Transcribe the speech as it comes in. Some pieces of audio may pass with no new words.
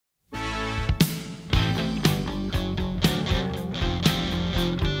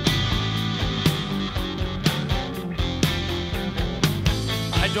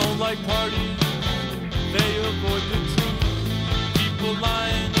like parties, they avoid the truth. People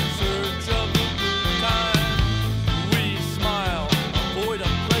lying in search of a good time. We smile, avoid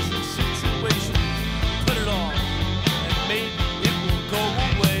unpleasant situations, put it off, and maybe it will go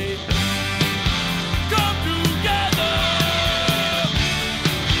away. Come together,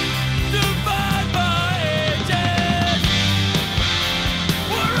 divide by ages.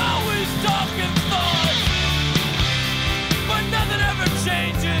 We're always talking thoughts, but nothing ever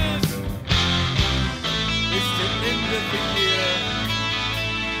changes. It's the end of the year.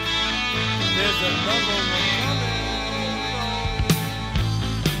 There's another one coming.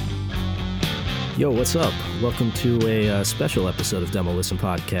 Yo, what's up? Welcome to a special episode of Demo Listen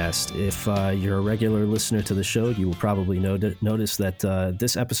Podcast. If you're a regular listener to the show, you will probably notice that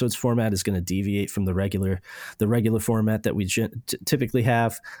this episode's format is going to deviate from the regular format that we typically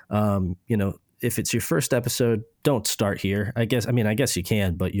have. If it's your first episode, don't start here. I guess you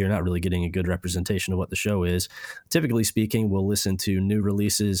can, but you're not really getting a good representation of what the show is. Typically speaking, we'll listen to new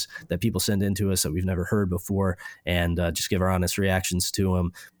releases that people send in to us that we've never heard before and just give our honest reactions to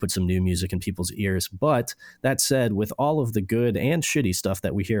them, put some new music in people's ears. But that said, with all of the good and shitty stuff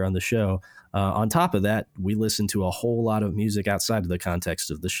that we hear on the show, on top of that, we listen to a whole lot of music outside of the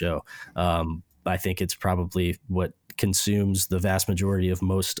context of the show. I think it's probably what consumes the vast majority of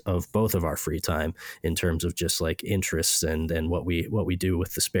most of both of our free time in terms of just like interests and what we do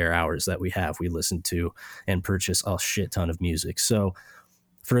with the spare hours that we have. We listen to and purchase a shit ton of music. So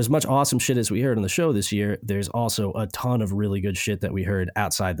for as much awesome shit as we heard on the show this year, there's also a ton of really good shit that we heard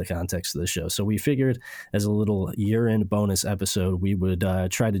outside the context of the show. So we figured as a little year-end bonus episode, we would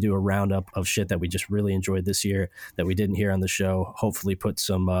try to do a roundup of shit that we just really enjoyed this year that we didn't hear on the show, hopefully put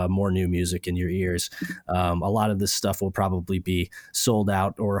some more new music in your ears. A lot of this stuff will probably be sold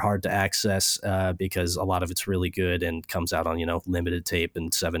out or hard to access because a lot of it's really good and comes out on, limited tape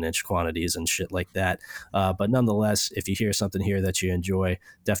and 7-inch quantities and shit like that. But nonetheless, if you hear something here that you enjoy,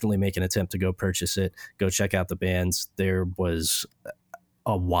 definitely make an attempt to go purchase it. Go check out the bands. There was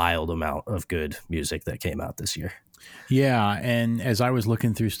a wild amount of good music that came out this year. Yeah, and as I was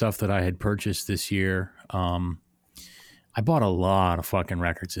looking through stuff that I had purchased this year, I bought a lot of fucking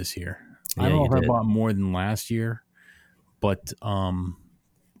records this year. Yeah, I don't know if did. I bought more than last year, but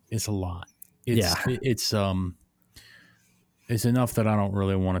it's a lot. It's enough that I don't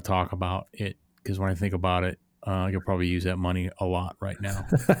really want to talk about it because when I think about it, I could probably use that money a lot right now.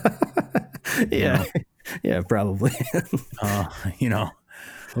 Yeah, probably.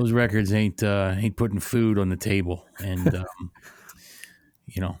 Those records ain't putting food on the table, and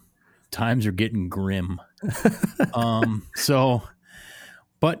times are getting grim.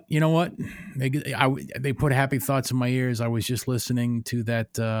 But you know what? They put Happy Thoughts in my ears. I was just listening to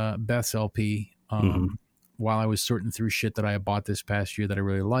that Beth's LP while I was sorting through shit that I had bought this past year that I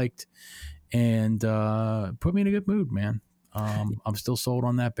really liked. And put me in a good mood, man. I'm still sold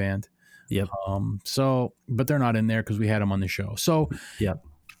on that band. Yep. But they're not in there because we had them on the show. So, yep.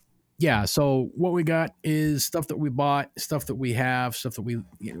 Yeah. So what we got is stuff that we bought, stuff that we have, stuff that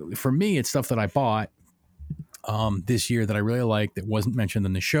for me, it's stuff that I bought this year that I really liked that wasn't mentioned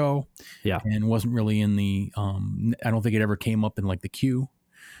in the show. Yeah. And wasn't really in the, I don't think it ever came up in like the queue.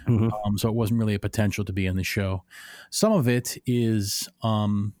 Mm-hmm. So it wasn't really a potential to be in the show. Some of it is,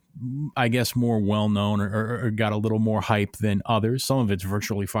 I guess more well-known or got a little more hype than others. Some of it's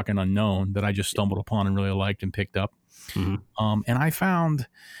virtually fucking unknown that I just stumbled upon and really liked and picked up. Mm-hmm. And I found,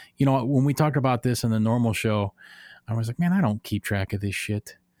 when we talked about this in the normal show, I was like, man, I don't keep track of this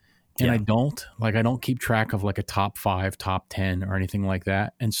shit. And I don't keep track of like a top 5, top 10 or anything like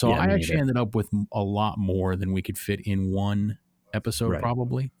that. And so I actually ended up with a lot more than we could fit in one episode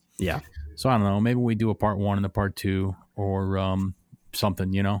probably. Yeah. So I don't know, maybe we do a part 1 and a part 2 or,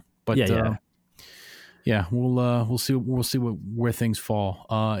 something, but we'll see where things fall.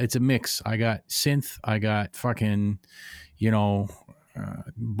 It's a mix. I got synth, I got fucking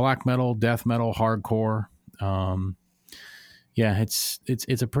black metal, death metal, hardcore.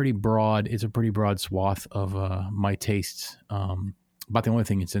 It's a pretty broad swath of my tastes. But the only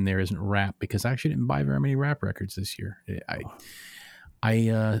thing that's in there isn't rap because I actually didn't buy very many rap records this year.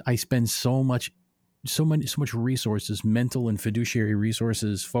 I spend so much resources, mental and fiduciary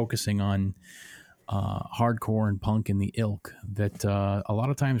resources, focusing on hardcore and punk and the ilk that a lot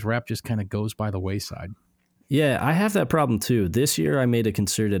of times rap just kind of goes by the wayside. Yeah, I have that problem too. This year, I made a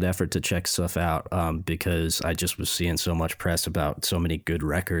concerted effort to check stuff out because I just was seeing so much press about so many good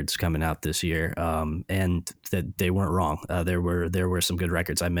records coming out this year, and that they weren't wrong. There were some good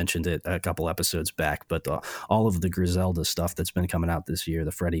records. I mentioned it a couple episodes back, but all of the Griselda stuff that's been coming out this year,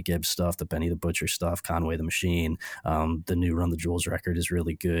 the Freddie Gibbs stuff, the Benny the Butcher stuff, Conway the Machine, the new Run the Jewels record is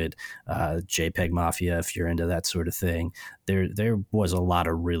really good. JPEG Mafia, if you're into that sort of thing, there was a lot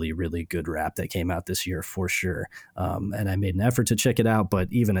of really, really good rap that came out this year for sure. And I made an effort to check it out, but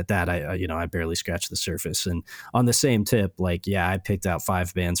even at that, I barely scratched the surface. And on the same tip, like, yeah, I picked out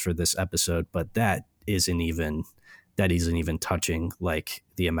 5 bands for this episode, but that isn't even touching like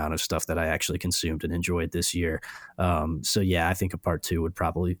the amount of stuff that I actually consumed and enjoyed this year. So yeah, I think a part 2 would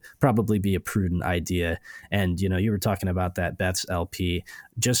probably be a prudent idea. And, you were talking about that Beth's LP,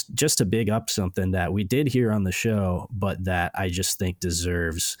 just to big up something that we did here on the show, but that I just think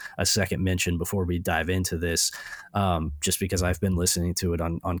deserves a second mention before we dive into this, just because I've been listening to it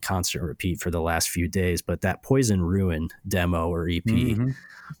on constant repeat for the last few days. But that Poison Ruin demo or EP,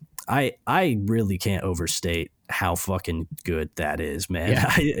 I really can't overstate how fucking good that is, man.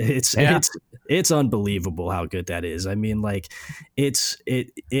 Yeah. It's unbelievable how good that is. I mean, like, it's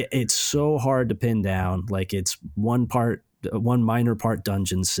so hard to pin down. Like, it's one minor part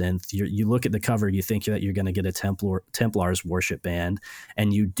dungeon synth. You look at the cover, you think that you're going to get a Templars worship band,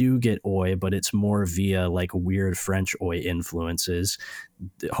 and you do get Oi, but it's more via like weird French Oi influences.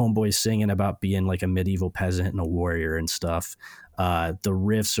 The Homeboy's singing about being like a medieval peasant and a warrior and stuff. The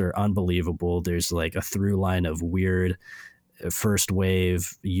riffs are unbelievable. There's like a through line of weird first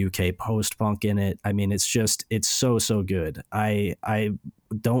wave UK post punk in it. I mean, it's so good. I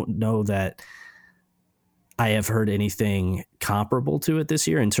don't know that I have heard anything comparable to it this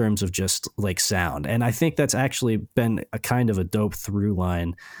year in terms of just like sound. And I think that's actually been a kind of a dope through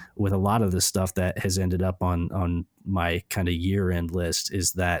line with a lot of the stuff that has ended up on my kind of year end list,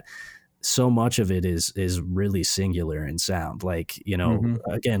 is that so much of it is really singular in sound. Like,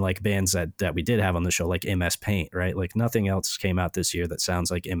 again, like bands that we did have on the show, like MS Paint, right? Like nothing else came out this year that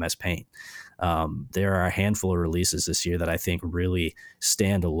sounds like MS Paint. There are a handful of releases this year that I think really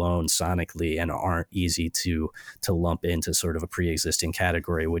stand alone sonically and aren't easy to lump into sort of a pre-existing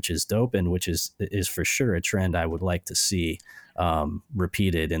category, which is dope, and which is for sure a trend I would like to see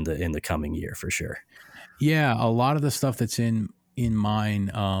repeated in the coming year for sure. Yeah, a lot of the stuff that's in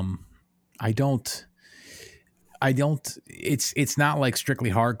mine, I don't, it's not like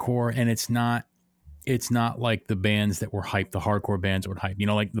strictly hardcore, and it's not like the bands that were hyped, the hardcore bands would hype,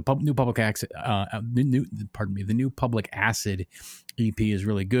 like the new Public Acid, the new Public Acid EP is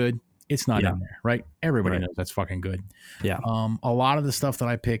really good. It's not in there, right? Everybody knows that's fucking good. Yeah. A lot of the stuff that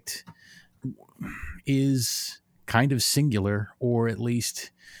I picked is kind of singular, or at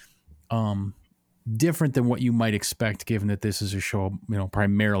least, different than what you might expect, given that this is a show,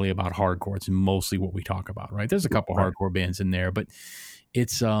 primarily about hardcore. It's mostly what we talk about, right? There's a couple hardcore bands in there, but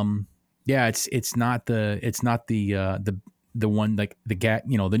it's it's not the one like the gag,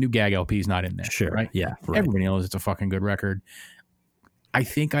 the new Gag LP is not in there. Sure. Right. Yeah. Right. Everybody knows it's a fucking good record. I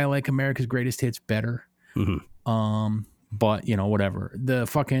think I like America's Greatest Hits better. Mm-hmm. But whatever. The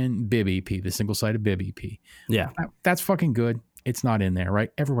fucking Bib EP, the single sided Bib EP. Yeah. That's fucking good. It's not in there,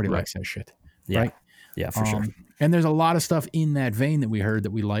 right? Everybody likes that shit. Yeah. Right? Yeah, for sure. And there's a lot of stuff in that vein that we heard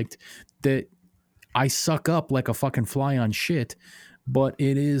that we liked that I suck up like a fucking fly on shit, but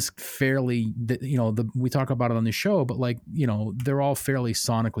it is fairly, we talk about it on the show, but like, they're all fairly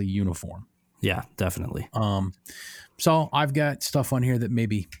sonically uniform. Yeah, definitely. So I've got stuff on here that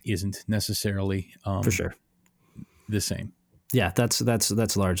maybe isn't necessarily for sure the same. Yeah,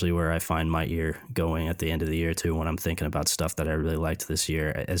 that's largely where I find my ear going at the end of the year too, when I'm thinking about stuff that I really liked this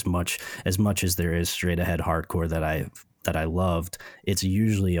year. As much as there is straight ahead hardcore that I loved, it's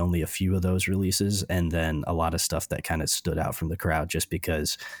usually only a few of those releases, and then a lot of stuff that kind of stood out from the crowd, just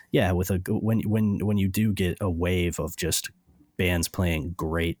because, when you do get a wave of just bands playing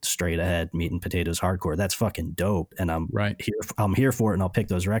great straight ahead meat and potatoes hardcore, that's fucking dope, and I'm here for it, and I'll pick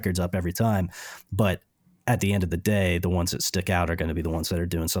those records up every time. But at the end of the day, the ones that stick out are going to be the ones that are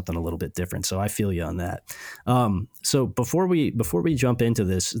doing something a little bit different. So I feel you on that. So before we jump into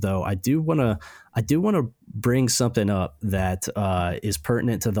this, though, I do want to bring something up that is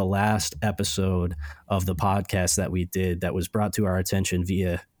pertinent to the last episode of the podcast that we did, that was brought to our attention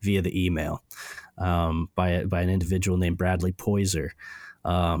via the email by an individual named Bradley Poyser.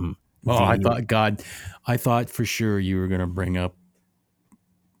 I thought for sure you were going to bring up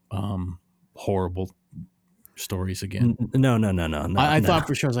horrible stories again. No. I thought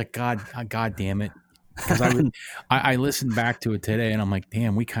for sure. I was like, God damn it. Because I listened back to it today, and I'm like,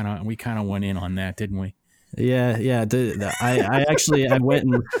 damn, we kind of went in on that, didn't we? Yeah, yeah. I actually I went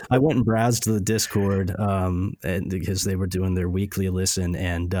and browsed the Discord, and because they were doing their weekly listen,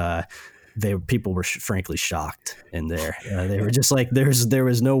 and people were frankly shocked in there. They were just like, there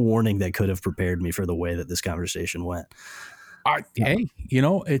was no warning that could have prepared me for the way that this conversation went. Hey,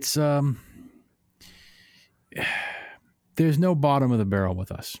 it's there's no bottom of the barrel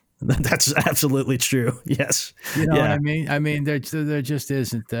with us. That's absolutely true. Yes. You know what I mean? I mean, there just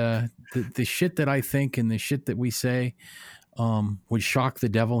isn't. The shit that I think and the shit that we say would shock the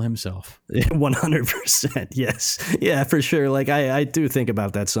devil himself. 100%. Yes. Yeah, for sure. Like I do think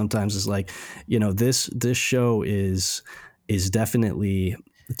about that sometimes. It's like, this show is definitely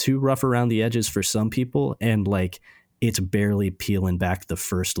too rough around the edges for some people, and like it's barely peeling back the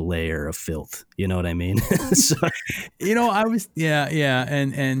first layer of filth. You know what I mean? So, I was,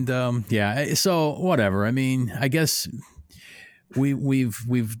 and so whatever. I mean, I guess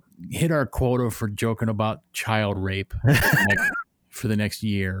we've hit our quota for joking about child rape for the next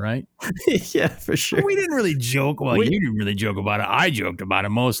year, right? Yeah, for sure. We didn't really joke. Well, you didn't really joke about it. I joked about it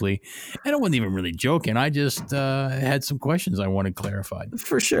mostly, and I wasn't even really joking. I just had some questions I wanted clarified.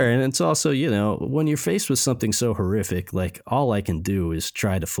 For sure. And it's also, when you're faced with something so horrific, like all I can do is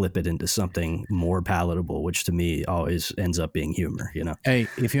try to flip it into something more palatable, which to me always ends up being humor, Hey,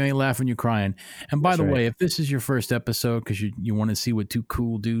 if you ain't laughing, you're crying. And by That's the right. way, if this is your first episode because you want to see what two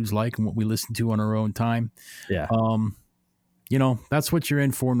cool dudes like and what we listen to on our own time, Yeah. That's what you're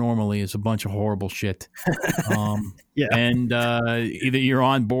in for normally, is a bunch of horrible shit. Yeah. And either you're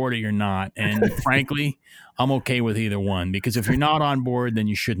on board or you're not. And frankly, I'm okay with either one, because if you're not on board, then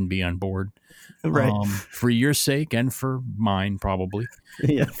you shouldn't be on board. Right. For your sake and for mine, probably.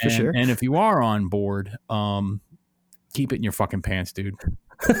 Yeah, for sure. And if you are on board, keep it in your fucking pants, dude.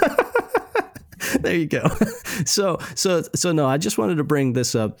 There you go. So no, I just wanted to bring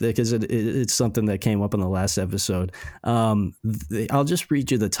this up because it's something that came up in the last episode. I'll just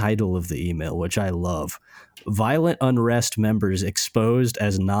read you the title of the email, which I love. Violent unrest members exposed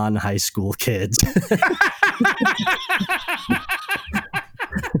as non-high school kids.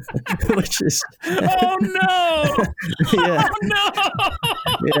 Which is oh no. Yeah. Oh no.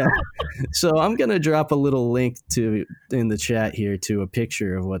 Yeah. So I'm going to drop a little link in the chat here to a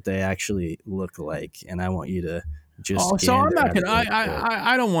picture of what they actually look like. And I want you to just. Oh, so I'm not going to,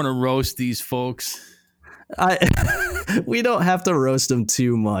 I don't want to roast these folks. We don't have to roast them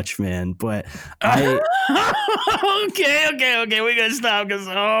too much, man, but okay. We got to stop because,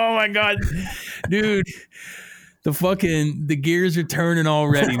 oh my God, dude. The gears are turning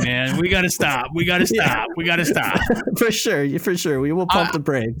already, man. We got to stop. We got to stop. We got to stop. For sure. We will pump the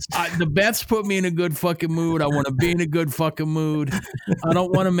brakes. The Beths put me in a good fucking mood. I want to be in a good fucking mood. I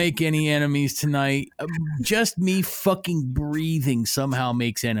don't want to make any enemies tonight. Just me fucking breathing somehow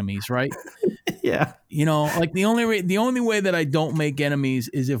makes enemies, right? Yeah. Like the only way that I don't make enemies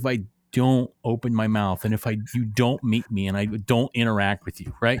is if I don't open my mouth, and if you don't meet me and I don't interact with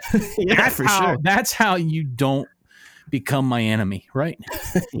you, right? Yeah, sure. That's how you don't become my enemy, right?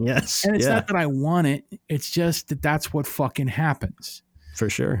 Yes. And it's not that I want it. It's just that that's what fucking happens. For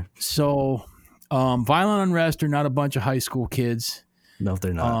sure. So, violent unrest are not a bunch of high school kids. No,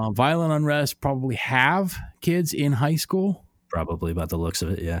 they're not. Violent unrest probably have kids in high school. Probably, by the looks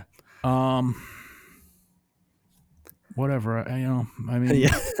of it, yeah. Whatever, I mean,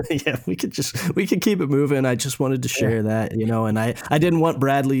 yeah, we could keep it moving. I just wanted to share that, and I didn't want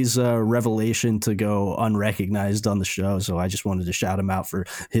Bradley's revelation to go unrecognized on the show, so I just wanted to shout him out for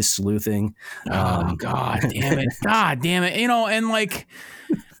his sleuthing. God damn it, and like,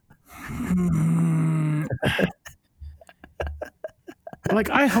 like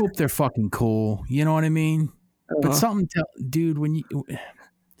I hope they're fucking cool. You know what I mean? But dude, when you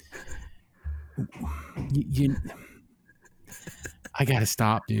I gotta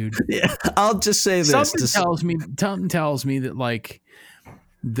stop, dude. Yeah, I'll just say this. Something tells me that like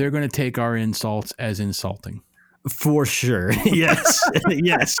they're gonna take our insults as insulting. For sure. Yes.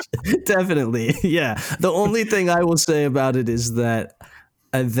 Yes, definitely. Yeah. The only thing I will say about it is that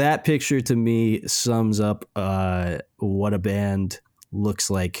that picture to me sums up what a band looks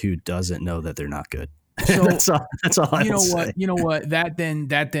like who doesn't know that they're not good. So that's all I will say. You know what? That then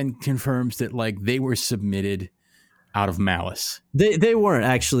confirms that like they were submitted out of malice. They weren't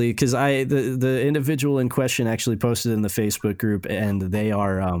actually, because the individual in question actually posted in the Facebook group, and they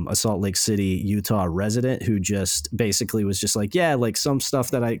are a Salt Lake City, Utah resident who just basically was just like, yeah, like some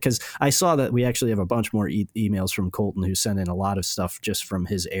stuff that because I saw that we actually have a bunch more emails from Colton who sent in a lot of stuff just from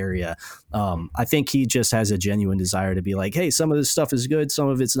his area. I think he just has a genuine desire to be like, hey, some of this stuff is good, some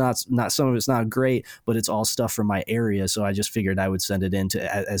of it's not some of it's not great, but it's all stuff from my area. So I just figured I would send it in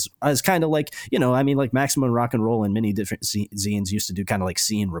to as kind of like, I mean, like Maximum Rock and Roll and many different zines used to do kind of like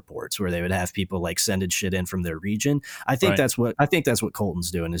scene reports where they would have people like sending shit in from their region. I think that's what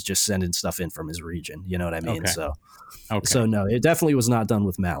Colton's doing, is just sending stuff in from his region. You know what I mean? Okay. So no, it definitely was not done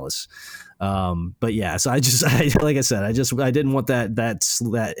with malice. But yeah, so like I said, I didn't want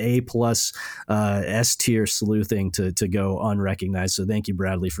that A+ S tier sleuthing to go unrecognized. So thank you,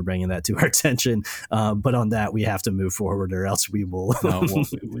 Bradley, for bringing that to our attention. But on that, we have to move forward, or else we will. No, well,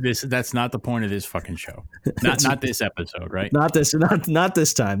 that's not the point of this fucking show. Not this episode, right? Not this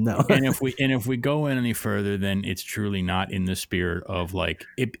time. No. And if we go in any further, then it's truly not in the spirit of like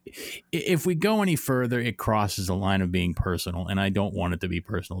if we go any further, it crosses the line of being personal, and I don't want it to be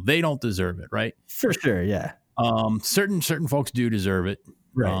personal. They don't deserve it, right? For sure, yeah. Certain folks do deserve it,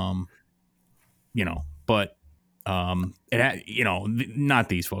 right? But not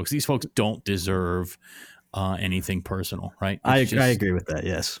these folks. These folks don't deserve anything personal, right? I agree with that.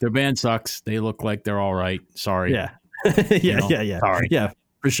 Yes, their band sucks. They look like they're all right. Sorry. Yeah. Yeah. Sorry. Yeah.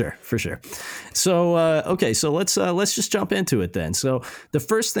 For sure. So, okay, so let's just jump into it then. So the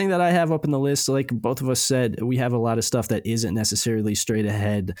first thing that I have up in the list, like both of us said, we have a lot of stuff that isn't necessarily straight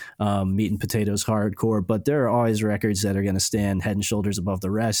ahead, meat and potatoes hardcore, but there are always records that are going to stand head and shoulders above the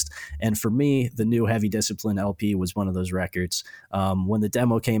rest. And for me, the new Heavy Discipline LP was one of those records. When the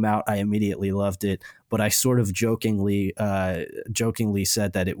demo came out, I immediately loved it, but I sort of jokingly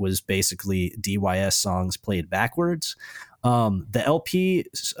said that it was basically DYS songs played backwards. The LP,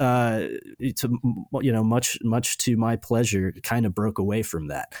 much to my pleasure, kind of broke away from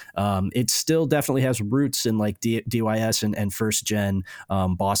that. It still definitely has roots in like DYS and first gen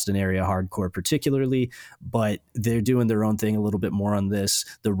Boston area hardcore particularly, but they're doing their own thing a little bit more on this.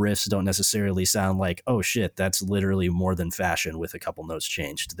 The riffs don't necessarily sound like, oh shit, that's literally More Than Fashion with a couple notes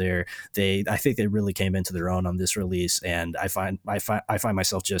changed. I think they really came into their own on this release, and I find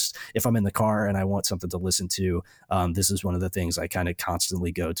myself, just if I'm in the car and I want something to listen to, this is one of the things I kind of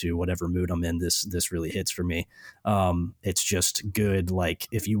constantly go to, whatever mood I'm in. This really hits for me. It's just good. Like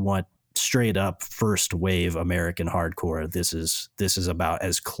if you want straight up first wave American hardcore, this is about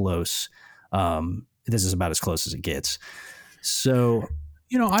as close. This is about as close as it gets. So,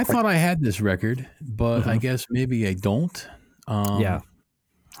 I thought I had this record, but I guess maybe I don't. Yeah.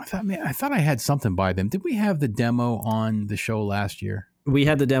 I thought I had something by them. Did we have the demo on the show last year? We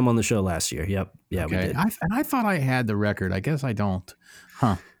had the demo on the show last year. Yep. Yeah, okay. We did. I thought I had the record. I guess I don't.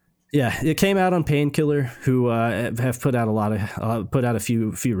 Huh. Yeah, it came out on Painkiller, who have put out a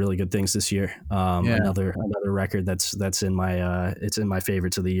few really good things this year. Another record that's in my it's in my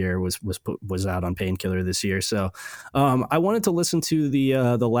favorites of the year was out on Painkiller this year. So I wanted to listen to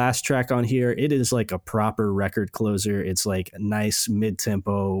the last track on here. It is like a proper record closer. It's like nice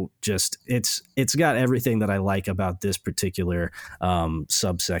mid-tempo. Just it's got everything that I like about this particular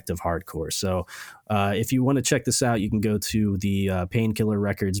subsect of hardcore. So if you want to check this out, you can go to the Painkiller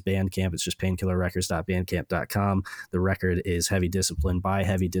Records Bandcamp. It's just painkillerrecords.bandcamp.com. The record is Heavy Discipline by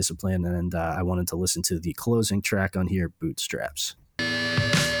Heavy Discipline, and I wanted to listen to the closing track on here, Bootstraps.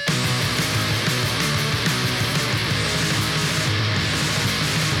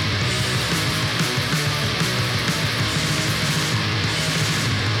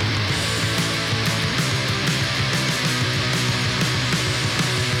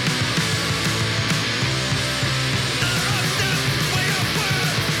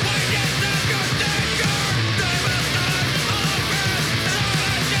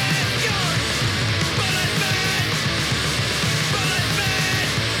 But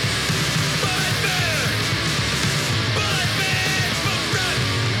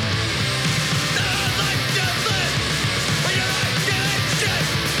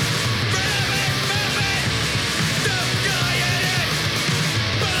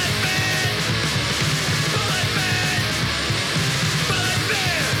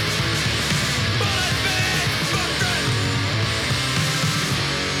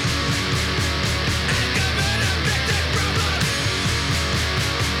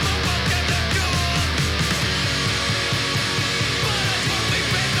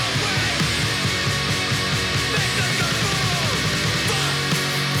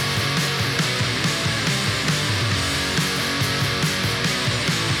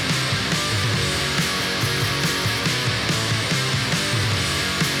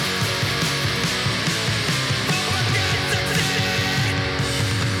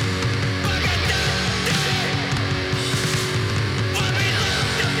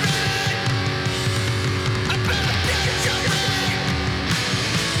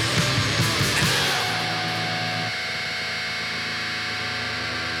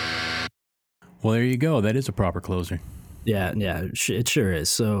Well, there you go. That is a proper closer. Yeah, it sure is.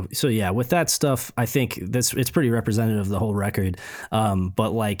 So yeah, with that stuff, I think it's pretty representative of the whole record.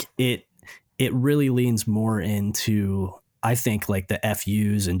 But like it really leans more into, I think, like the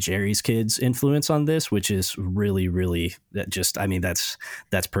FU's and Jerry's Kids influence on this, which is really, really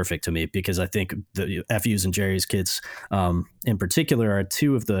that's perfect to me, because I think the FU's and Jerry's Kids in particular are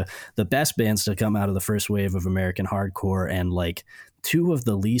two of the best bands to come out of the first wave of American hardcore, and like two of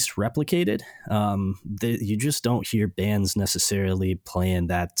the least replicated. You just don't hear bands necessarily playing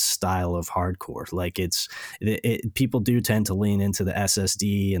that style of hardcore. Like people do tend to lean into the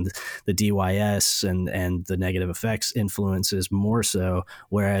SSD and the DYS and the Negative Effects influences more so,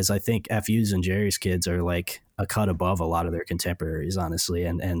 whereas I think FU's and Jerry's Kids are like a cut above a lot of their contemporaries, honestly.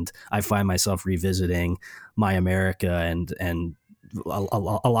 And I find myself revisiting My America and a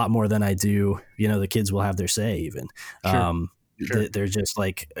lot more than I do, The Kids Will Have Their Say even. Sure. Sure. They're just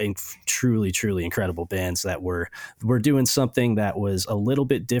like truly, truly incredible bands that were doing something that was a little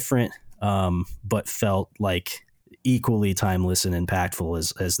bit different, but felt like equally timeless and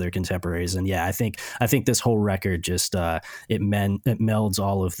impactful as their contemporaries. And yeah, I think this whole record just it melds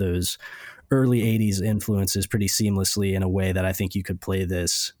all of those early 80s influences pretty seamlessly in a way that I think you could play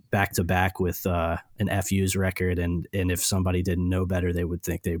this back to back with an FU's record, and if somebody didn't know better, they would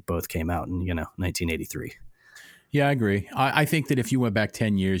think they both came out in 1983. Yeah, I agree. I think that if you went back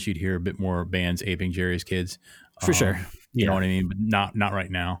 10 years, you'd hear a bit more bands aping Jerry's Kids. For sure. You know what I mean? But not right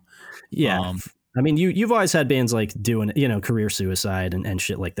now. Yeah. I mean, you've always had bands like doing, Career Suicide and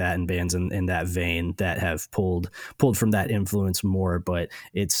shit like that, and bands in that vein that have pulled from that influence more, but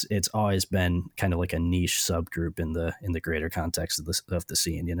it's always been kind of like a niche subgroup in the greater context of the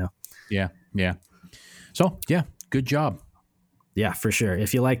scene, Yeah. Yeah. So yeah, good job. Yeah, for sure.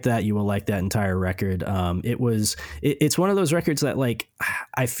 If you like that, you will like that entire record. It's one of those records that, like,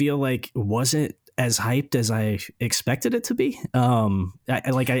 I feel like wasn't as hyped as I expected it to be.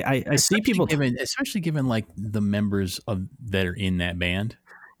 I see people, especially given like the members that are in that band.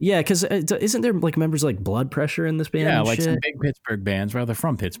 Yeah, because isn't there like members like Blood Pressure in this band? Yeah, like some big Pittsburgh bands, rather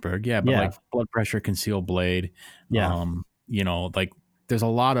from Pittsburgh. Yeah, but like Blood Pressure, Concealed Blade. Yeah, like there's a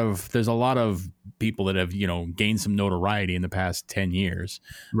lot of people that have gained some notoriety in the past 10 years,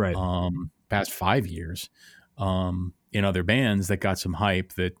 right? Past 5 years, in other bands that got some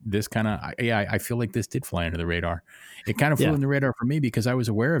hype. That this kind of I feel like this did fly under the radar. It kind of flew in the radar for me because I was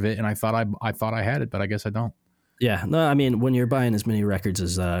aware of it and I thought I had it, but I guess I don't. Yeah, no, I mean, when you're buying as many records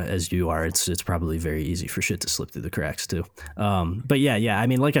as you are, it's probably very easy for shit to slip through the cracks too. But yeah, I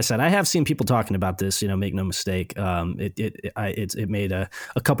mean, like I said, I have seen people talking about this. Make no mistake. It made a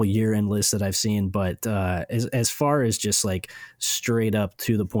couple year-end lists that I've seen, but as far as just like straight up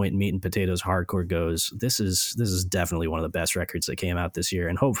to the point meat and potatoes hardcore goes, this is definitely one of the best records that came out this year.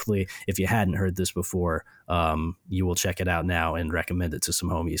 And hopefully, if you hadn't heard this before, you will check it out now and recommend it to some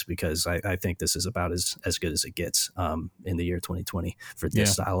homies, because I think this is about as good as it gets in the year 2020 for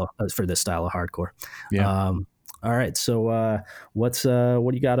this style of hardcore. Yeah. All right, so what do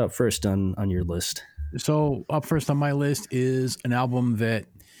you got up first on your list? So up first on my list is an album that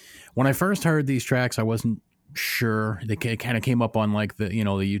when I first heard these tracks, I wasn't sure. They kind of came up on like the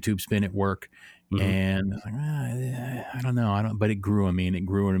YouTube spin at work. Mm-hmm. And I was like, I don't know. But it grew on me and it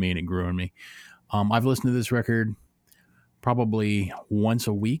grew on me and it grew on me. I've listened to this record probably once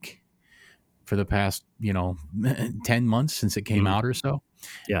a week for the past 10 months since it came out or so.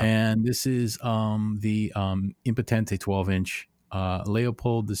 Yeah. And this is the Impotente 12-inch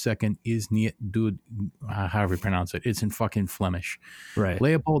Leopold II is niet dood, however you pronounce it. It's in fucking Flemish. Right.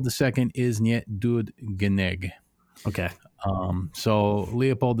 Leopold II is niet dood geneg. Okay. So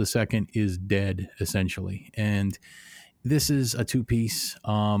Leopold II is dead, essentially. And this is a two-piece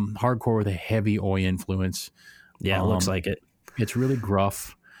hardcore with a heavy Oi influence. Yeah, it looks like it. It's really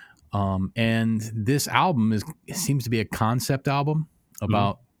gruff. And this album seems to be a concept album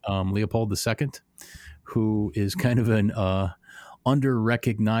about Leopold II, who is kind of an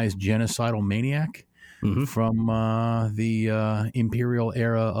under-recognized genocidal maniac from the imperial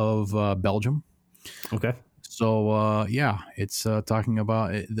era of Belgium. Okay. So, it's talking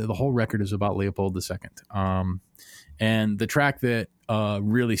about the whole record is about Leopold II. And the track that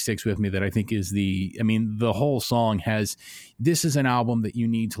really sticks with me that I think is the whole song has, this is an album that you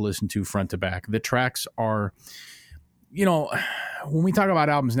need to listen to front to back. The tracks are, when we talk about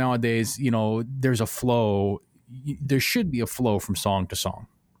albums nowadays, there's a flow. There should be a flow from song to song.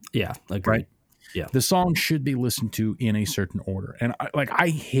 Yeah, agreed. Right? Yeah. The song should be listened to in a certain order. And I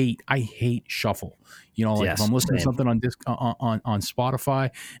hate shuffle. You know, like if Yes, I'm listening to same. something on Spotify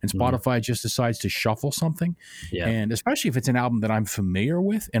and Spotify just decides to shuffle something, Yeah. and especially if it's an album that I'm familiar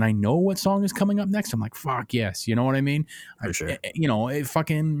with and I know what song is coming up next, I'm like, fuck yes. You know what I mean? For sure. You know,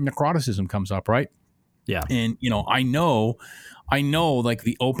 fucking Necroticism comes up, right? Yeah. And, you know, I know like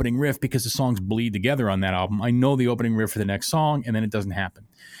the opening riff because the songs bleed together on that album. I know the opening riff for the next song, and then it doesn't happen.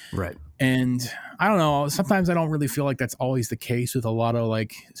 Right. And I don't know. Sometimes I don't really feel like that's always the case with a lot of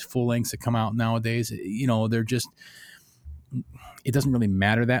like full lengths that come out nowadays. You know, they're just, it doesn't really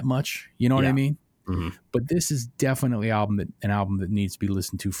matter that much. You know what I mean? Mm-hmm. But this is definitely an album that needs to be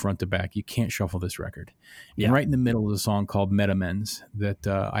listened to front to back. You can't shuffle this record. Yeah. And right in the middle is a song called Metamens that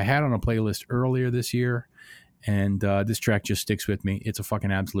I had on a playlist earlier this year. And this track just sticks with me. It's a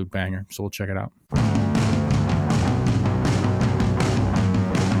fucking absolute banger. So we'll check it out.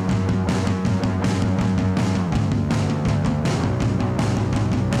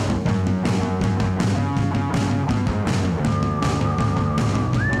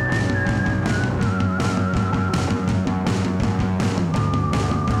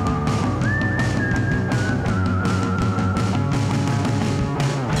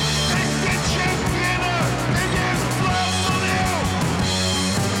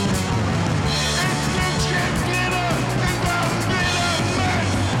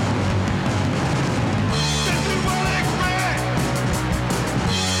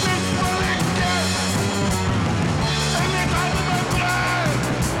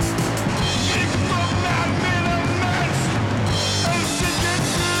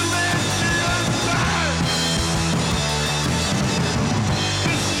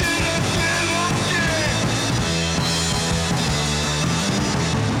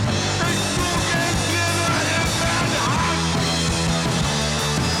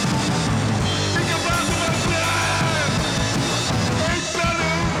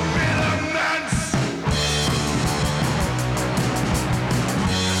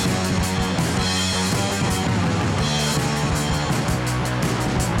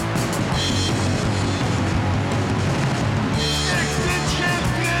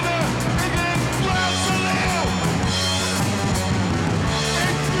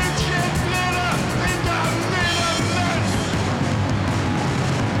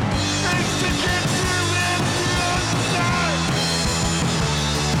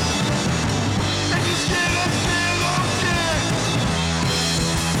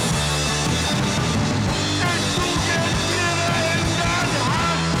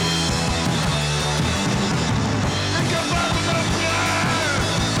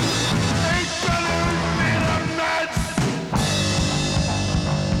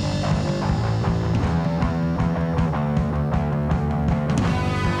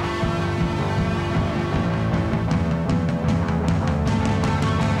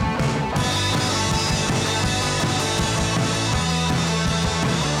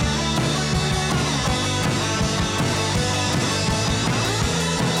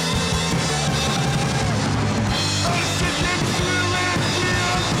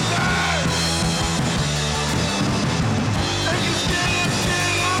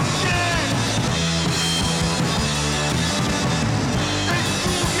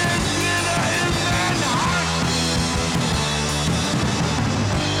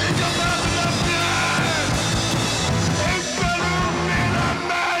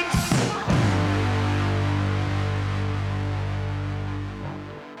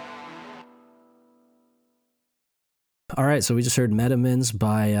 All right, so we just heard Metamens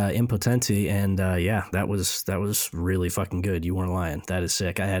by Impotenti, and yeah, that was really fucking good. You weren't lying. That is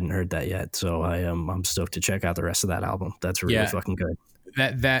sick. I hadn't heard that yet, so I'm stoked to check out the rest of that album. That's really fucking good.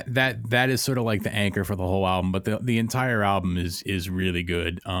 That is sort of like the anchor for the whole album, but the entire album is really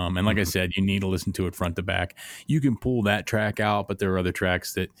good. And like I said, you need to listen to it front to back. You can pull that track out, but there are other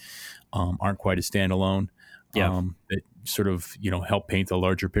tracks that aren't quite as standalone. That sort of, you know, help paint the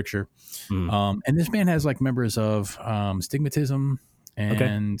larger picture. And this band has like members of Stigmatism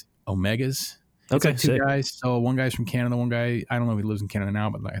and Omegas. It's like two guys. So one guy's from Canada, one guy, I don't know if he lives in Canada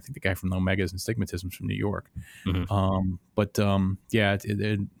now, but I think the guy from the Omegas and Stigmatism's from New York. Yeah,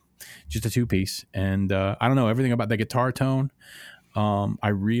 it's just a two-piece. And I don't know, everything about the guitar tone, I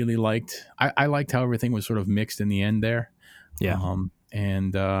really liked. I liked how everything was sort of mixed in the end there. Yeah.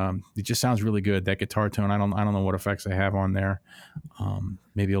 And it just sounds really good. That guitar tone, I don't know what effects they have on there.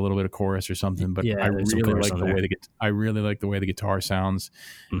 Maybe a little bit of chorus or something, but I really like the way I really like the way the guitar sounds,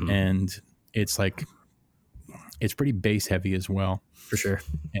 and it's like it's pretty bass heavy as well, for sure.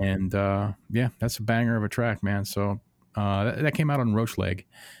 And yeah, that's a banger of a track, man. So That came out on Roach Leg,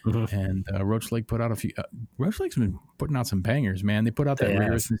 and Roach Leg put out a few. Roach Leg's been putting out some bangers, man. They put out that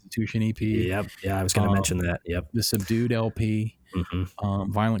Rigorous Institution EP. Yep, yeah, I was going to mention that. Yep, the Subdued LP,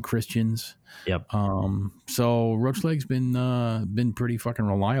 Violent Christians. Yep. So Roach Leg's been pretty fucking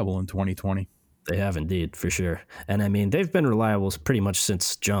reliable in 2020. They have indeed, for sure. And I mean, they've been reliable pretty much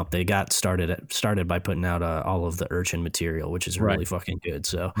since Jump. They got started by putting out all of the Urchin material, which is really fucking good.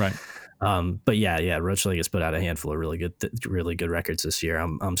 So, but yeah, Roach Leg has put out a handful of really good records this year.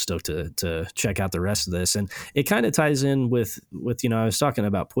 I'm stoked to check out the rest of this, and it kind of ties in with I was talking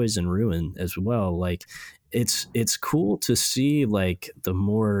about Poison Ruin as well. Like, it's cool to see like the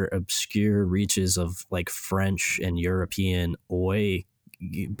more obscure reaches of like French and European oi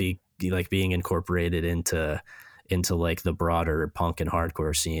being incorporated into like the broader punk and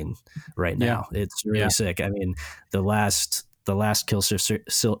hardcore scene right now. It's really sick. I mean, the last Killshare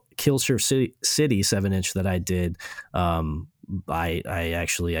City 7-inch that I did,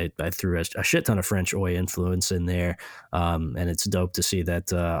 I threw a shit ton of French oi influence in there, and it's dope to see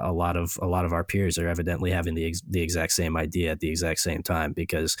that a lot of our peers are evidently having the exact same idea at the exact same time,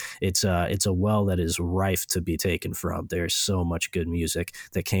 because it's a well that is rife to be taken from. There's so much good music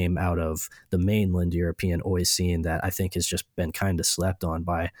that came out of the mainland European oi scene that I think has just been kind of slept on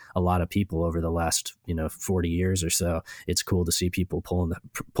by a lot of people over the last 40 years or so. It's cool to see people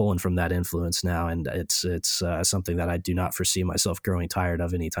pulling from that influence now, and it's something that I do not foresee myself growing tired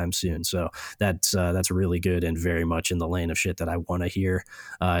of anytime soon. So that's really good and very much in the lane of shit that I want to hear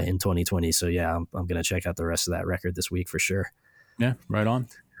in 2020. So yeah, I'm gonna check out the rest of that record this week for sure. Yeah, right on.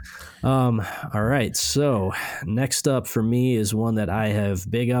 All right, so next up for me is one that I have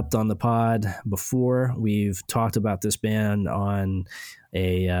big upped on the pod before. We've talked about this band on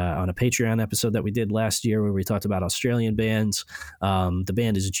a Patreon episode that we did last year where we talked about Australian bands. The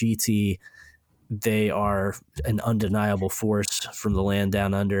band is GT. They are an undeniable force from the land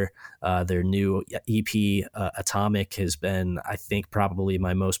down under. Their new EP, Atomic, has been, I think, probably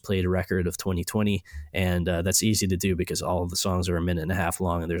my most played record of 2020. And that's easy to do because all of the songs are a minute and a half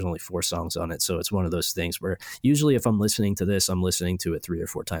long and there's only 4 songs on it. So it's one of those things where usually if I'm listening to this, I'm listening to it 3 or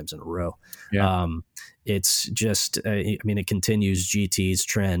 4 times in a row. Yeah. It's just, it continues GT's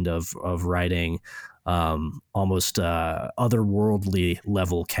trend of writing almost otherworldly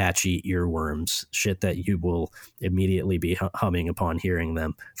level catchy earworms, shit that you will immediately be humming upon hearing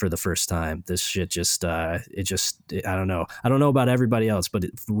them for the first time. This shit just I don't know about everybody else, but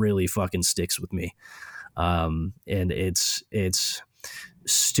it really fucking sticks with me. And it's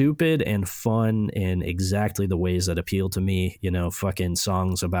stupid and fun in exactly the ways that appeal to me. Fucking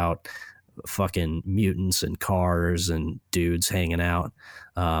songs about fucking mutants and cars and dudes hanging out.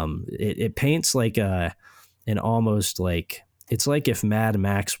 It paints like an almost like, it's like if Mad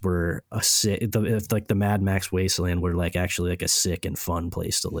Max were if like the Mad Max Wasteland were like actually like a sick and fun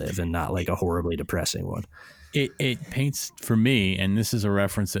place to live and not like a horribly depressing one. It paints for me, and this is a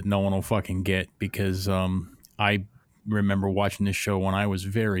reference that no one will fucking get because I remember watching this show when I was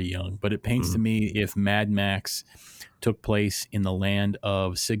very young, but it paints to me if Mad Max took place in the land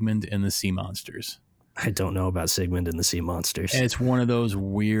of Sigmund and the Sea Monsters. I don't know about Sigmund and the Sea Monsters. It's one of those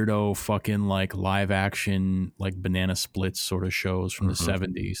weirdo fucking like live action, like Banana Splits sort of shows from the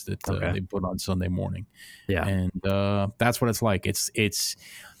 70s that they put on Sunday morning. Yeah. And that's what it's like. It's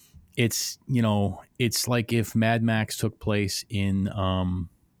like if Mad Max took place in a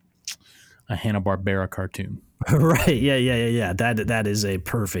Hanna-Barbera cartoon. Right. Yeah. That is a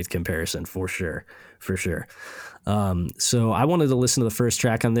perfect comparison for sure. So I wanted to listen to the first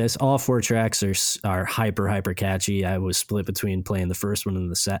track on this. All 4 tracks are hyper catchy. I was split between playing the first one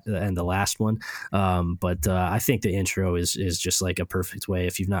and the last one. But I think the intro is just like a perfect way.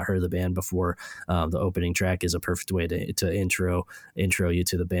 If you've not heard the band before, the opening track is a perfect way to intro you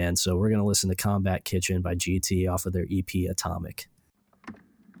to the band. So we're going to listen to Combat Kitchen by GT off of their EP Atomic.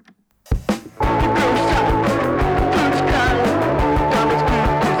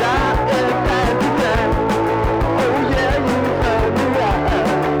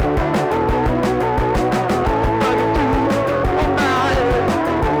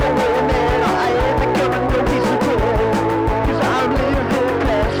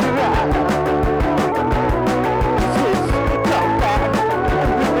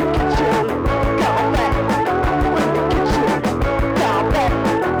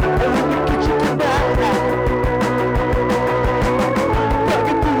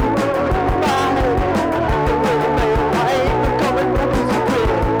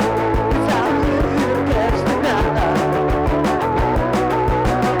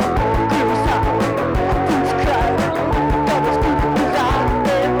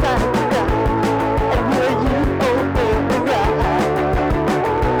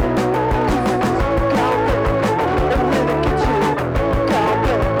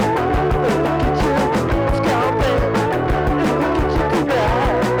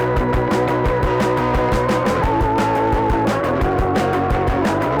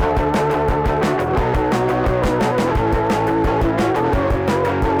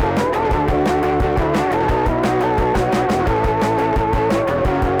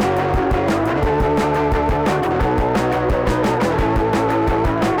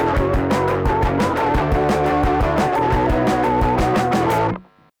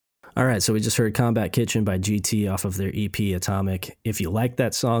 All right, so we just heard Combat Kitchen by GT off of their EP Atomic. If you like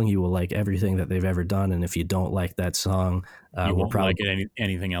that song, you will like everything that they've ever done, and if you don't like that song, you won't like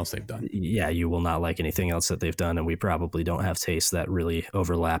anything else they've done. Yeah, you will not like anything else that they've done, and we probably don't have tastes that really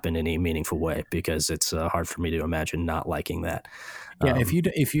overlap in any meaningful way, because it's hard for me to imagine not liking that. Yeah,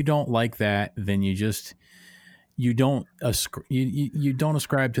 if you don't like that, then you don't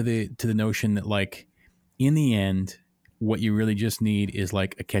ascribe to the notion that, like, in the end, what you really just need is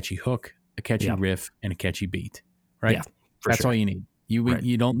like a catchy hook, a catchy riff, and a catchy beat, right? Yeah, that's sure. all you need.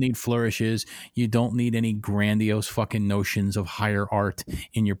 You don't need flourishes. You don't need any grandiose fucking notions of higher art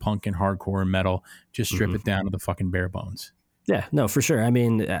in your punk and hardcore and metal. Just strip it down to the fucking bare bones. Yeah, no, for sure. I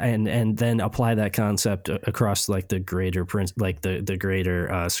mean, and then apply that concept across like the greater the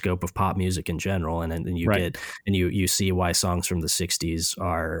greater scope of pop music in general, and then you get and you see why songs from the '60s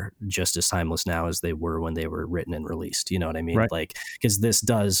are just as timeless now as they were when they were written and released. You know what I mean? Right. Like, because this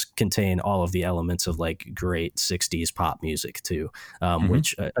does contain all of the elements of like great '60s pop music too,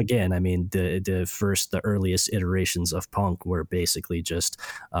 which again, I mean, the earliest iterations of punk were basically just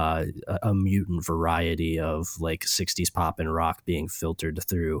a mutant variety of like '60s pop and rock being filtered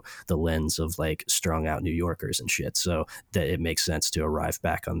through the lens of like strung out New Yorkers and shit, so that it makes sense to arrive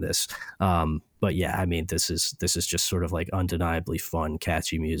back on this. But yeah, I mean, this is just sort of like undeniably fun,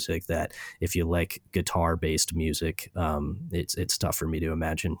 catchy music that if you like guitar based music, it's tough for me to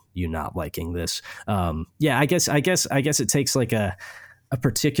imagine you not liking this. Yeah, I guess it takes like a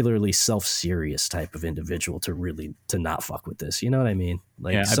particularly self-serious type of individual to not fuck with this. You know what I mean?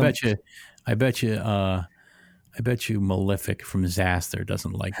 Like, yeah, I bet you Malefic from Xasthur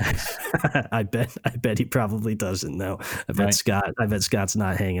doesn't like this. I bet he probably doesn't know. I bet Scott's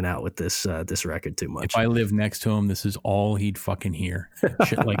not hanging out with this record too much. If I lived next to him, this is all he'd fucking hear.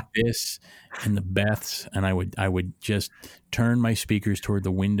 Shit like this and the Beths, and I would just turn my speakers toward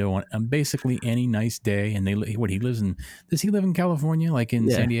the window on basically any nice day. And does he live in California, like in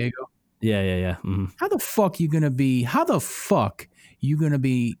San Diego? Yeah. Mm-hmm. How the fuck you gonna be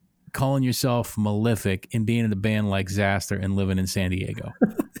calling yourself Malefic and being in a band like Xasthur and living in San Diego?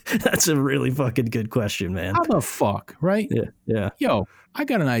 That's a really fucking good question, man. How the fuck, right? Yeah. Yo, I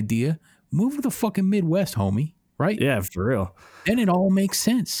got an idea. Move to the fucking Midwest, homie, right? Yeah, for real. Then it all makes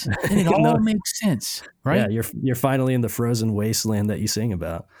sense. Right? Yeah, you're finally in the frozen wasteland that you sing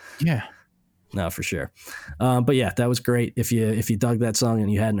about. Yeah. No, for sure. But yeah, that was great. If you dug that song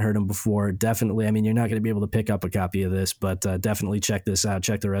and you hadn't heard them before, definitely, I mean, you're not going to be able to pick up a copy of this, but definitely check this out.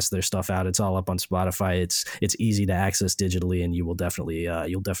 Check the rest of their stuff out. It's all up on Spotify. It's easy to access digitally, and you'll definitely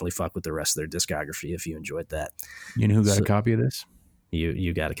fuck with the rest of their discography if you enjoyed that. You know who got a copy of this?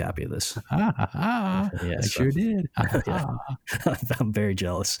 You got a copy of this. Yeah, I sure did. I'm very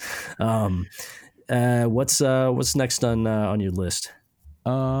jealous. What's next on your list?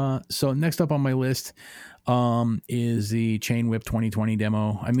 So next up on my list is the Chain Whip 2020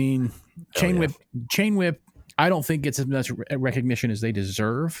 demo. I mean, Chain Whip, I don't think gets as much recognition as they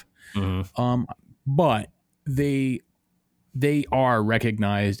deserve. But they are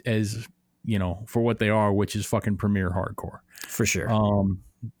recognized as, you know, for what they are, which is fucking premier hardcore. For sure.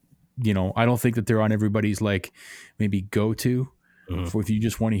 You know, I don't think that they're on everybody's like maybe go-to. If you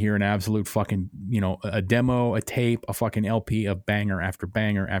just want to hear an absolute fucking, you know, a demo, a tape, a fucking LP of banger after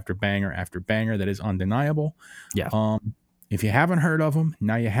banger after banger after banger that is undeniable. Yeah. If you haven't heard of them,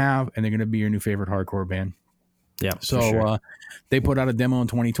 now you have, and they're going to be your new favorite hardcore band. Yeah. So sure. They put out a demo in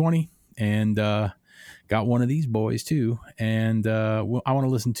 2020 and got one of these boys too. And I want to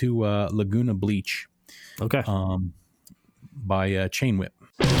listen to Laguna Bleach. Okay. By Chain Whip.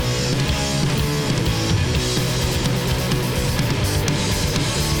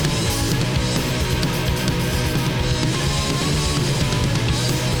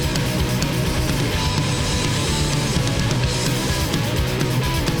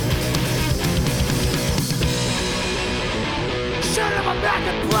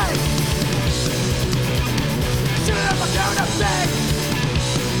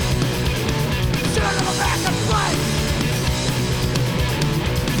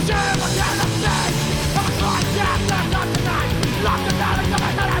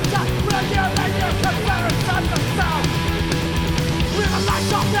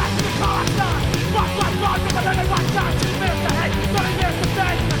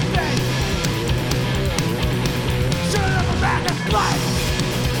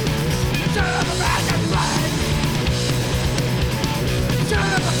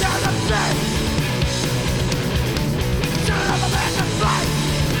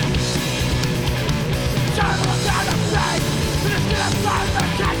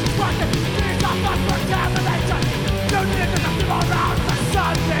 All around the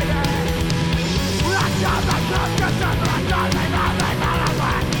sun, baby.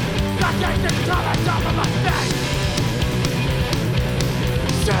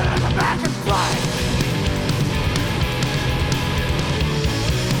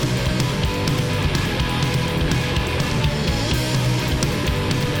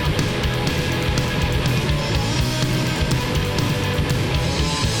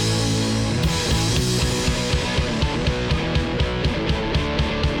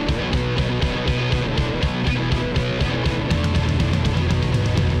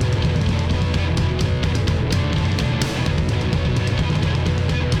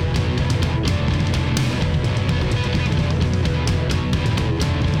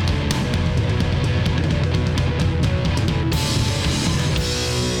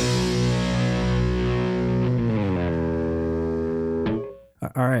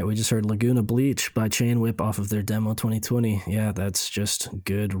 All right, we just heard Laguna Bleach by Chain Whip off of their demo 2020. Yeah, that's just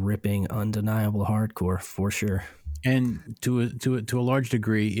good, ripping, undeniable hardcore for sure. And to a large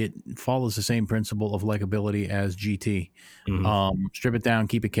degree, it follows the same principle of likability as GT. Strip it down,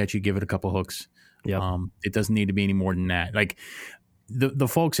 keep it catchy, give it a couple hooks. Yep. It doesn't need to be any more than that. Like the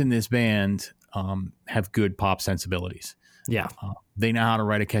folks in this band have good pop sensibilities. Yeah. They know how to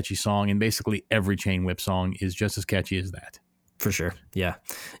write a catchy song, and basically every Chain Whip song is just as catchy as that. For sure. Yeah,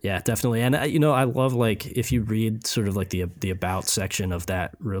 definitely. And, I love, like, if you read sort of like the about section of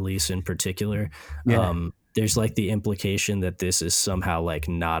that release in particular, there's like the implication that this is somehow like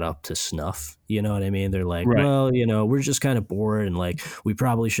not up to snuff. You know what I mean? They're like, right. Well, we're just kind of bored, and like, we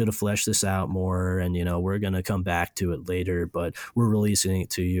probably should have fleshed this out more, and, we're going to come back to it later, but we're releasing it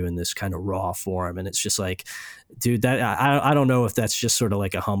to you in this kind of raw form. And it's just like, dude, that I don't know if that's just sort of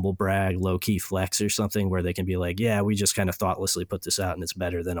like a humble brag, low key flex or something, where they can be like, yeah, we just kind of thoughtlessly put this out and it's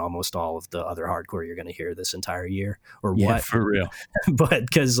better than almost all of the other hardcore you're going to hear this entire year, or what? For real. But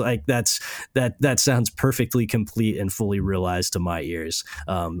because like that sounds perfectly complete and fully realized to my ears.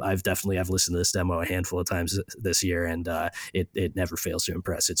 I've listened to this demo a handful of times this year, and it never fails to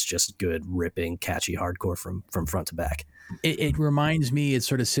impress. It's just good, ripping, catchy hardcore from front to back. It reminds me, it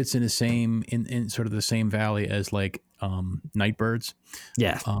sort of sits in the same in sort of the same valley as like Nightbirds.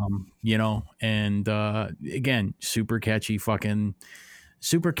 Yeah. And again, super catchy poppy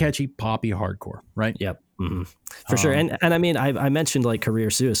hardcore, right? Yep. Mm-hmm. For sure. And I mean, I mentioned like Career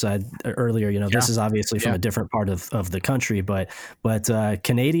Suicide earlier. This is obviously from a different part of the country, but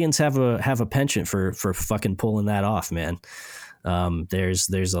Canadians have a penchant for fucking pulling that off, man.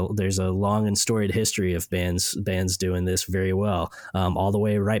 There's a long and storied history of bands doing this very well, all the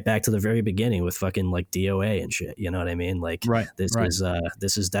way right back to the very beginning with fucking like DOA and shit. You know what I mean? Like,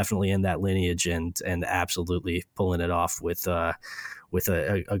 this is definitely in that lineage and absolutely pulling it off with a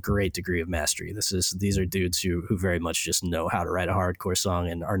great degree of mastery. These are dudes who very much just know how to write a hardcore song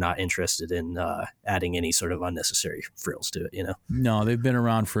and are not interested in adding any sort of unnecessary frills to it. No, they've been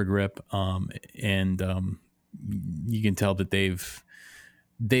around for a grip, and you can tell that they've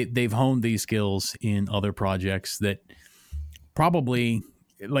honed these skills in other projects that probably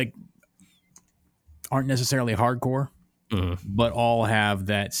like aren't necessarily hardcore, but all have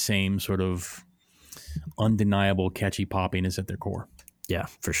that same sort of undeniable catchy poppiness at their core. Yeah,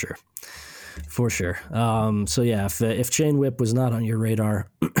 for sure. So yeah, if Chain Whip was not on your radar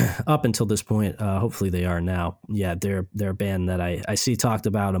up until this point, hopefully they are now. Yeah, they're a band that I see talked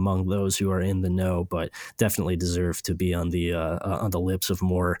about among those who are in the know, but definitely deserve to be on the lips of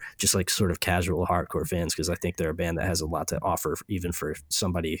more just like sort of casual hardcore fans, because I think they're a band that has a lot to offer, even for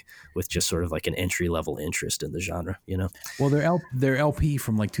somebody with just sort of like an entry level interest in the genre. Well, their LP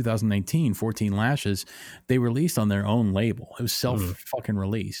from like 2019, 14 Lashes, they released on their own label. It was fucking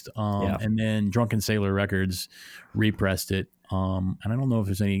released, and then Drunken Sailor Records repressed it, and I don't know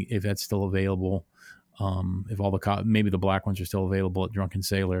if that's still available. If all maybe the black ones are still available at Drunken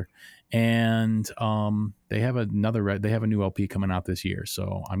Sailor, and they have a new LP coming out this year,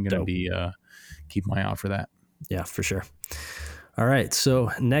 so I'm gonna keep my eye out for that. Yeah, for sure. All right,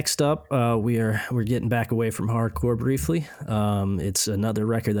 so next up, we're getting back away from hardcore briefly. It's another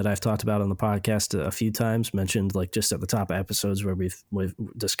record that I've talked about on the podcast a few times, mentioned like just at the top of episodes where we've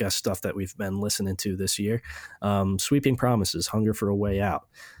discussed stuff that we've been listening to this year. Sweeping Promises, Hunger for a Way Out.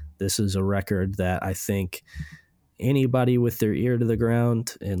 This is a record that I think anybody with their ear to the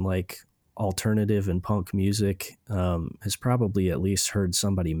ground and like alternative and punk music has probably at least heard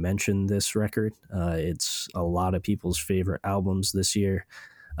somebody mention this record. It's a lot of people's favorite albums this year.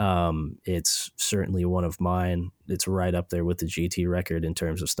 It's certainly one of mine. It's right up there with the GT record in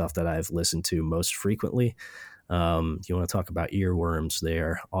terms of stuff that I've listened to most frequently. You want to talk about earworms?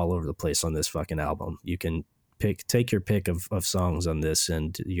 They're all over the place on this fucking album. You can take your pick of songs on this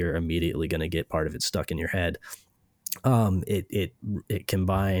and you're immediately going to get part of it stuck in your head. It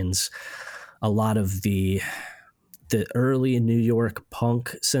combines a lot of the early New York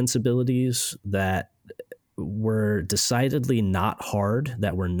punk sensibilities that were decidedly not hard,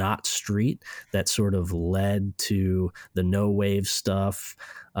 that were not street, that sort of led to the no wave stuff.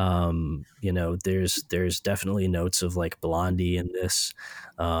 There's definitely notes of like Blondie in this.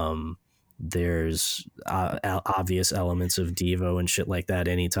 There's obvious elements of Devo and shit like that.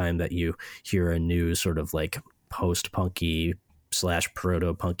 Anytime that you hear a new sort of like post-punky /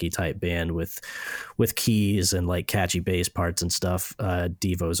 proto-punky type band with keys and like catchy bass parts and stuff,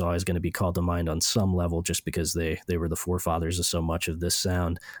 Devo is always going to be called to mind on some level, just because they were the forefathers of so much of this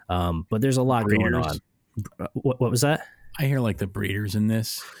sound. But there's a lot going on. What was that? I hear like the Breeders in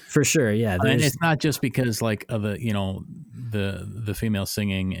this For sure, yeah. and it's not just because like of the, you know, the female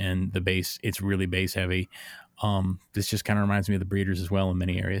singing and the bass, it's really bass heavy. This just kind of reminds me of the Breeders as well in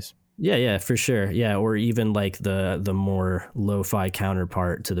many areas. Yeah, for sure. Yeah, or even like the more lo-fi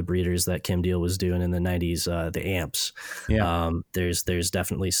counterpart to the Breeders that Kim Deal was doing in the 90s, the Amps. Yeah. There's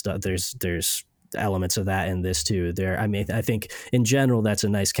definitely stuff. There's elements of that in this too. I mean, I think in general that's a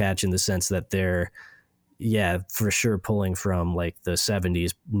nice catch in the sense that they're, yeah, for sure pulling from like the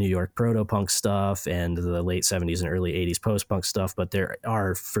 70s New York proto-punk stuff and the late 70s and early 80s post-punk stuff, but there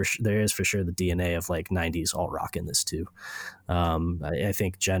is for sure the DNA of like 90s alt rock in this too. I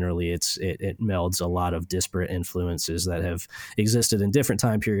think generally it melds a lot of disparate influences that have existed in different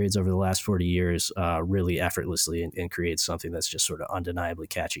time periods over the last 40 years really effortlessly and creates something that's just sort of undeniably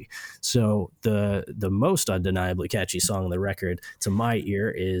catchy. So the most undeniably catchy song on the record to my ear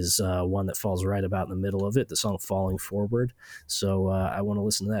is one that falls right about in the middle of it, the song Falling Forward. So I want to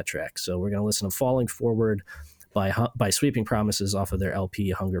listen to that track. So we're going to listen to Falling Forward by Sweeping Promises off of their LP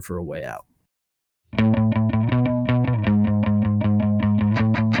Hunger for a Way Out.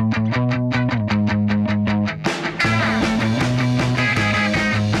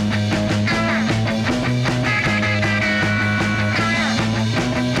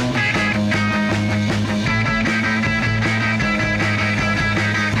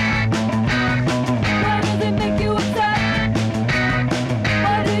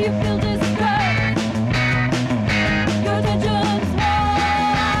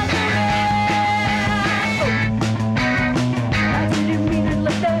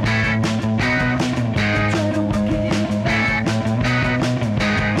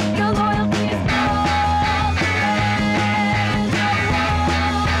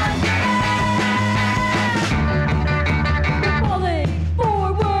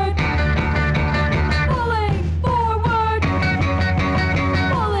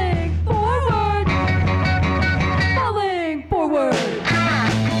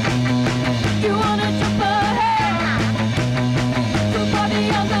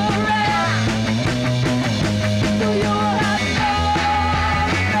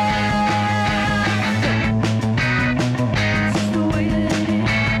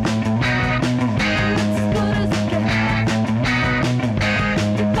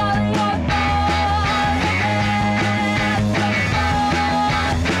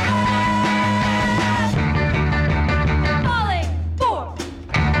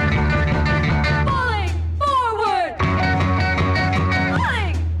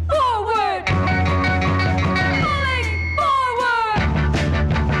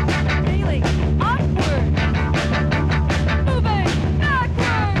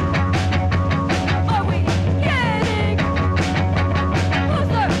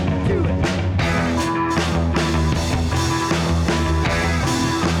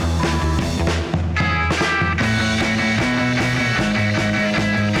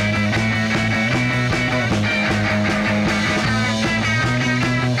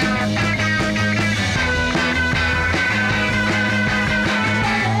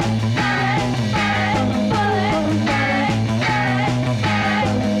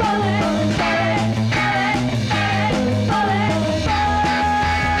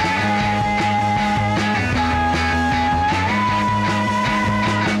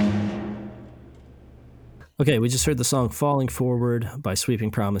 Okay, we just heard the song Falling Forward by Sweeping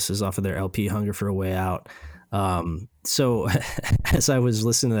Promises off of their LP Hunger for a Way Out. So as I was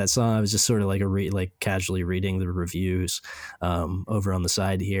listening to that song, I was just sort of like casually reading the reviews over on the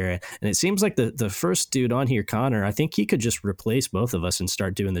side here. And it seems like the first dude on here, Connor, I think he could just replace both of us and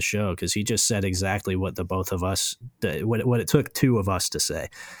start doing the show because he just said exactly what the both of us, what it took two of us to say.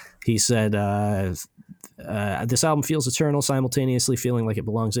 He said, this album feels eternal, simultaneously feeling like it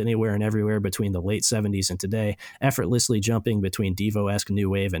belongs anywhere and everywhere between the late 70s and today, effortlessly jumping between Devo-esque new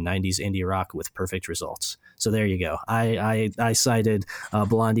wave and 90s indie rock with perfect results. So there you go. I cited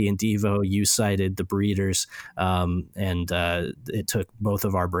Blondie and Devo. You cited the Breeders. And it took both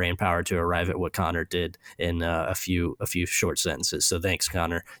of our brain power to arrive at what Connor did in a few short sentences. So thanks,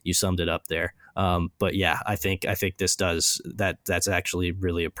 Connor. You summed it up there. But yeah, I think this does that. That's actually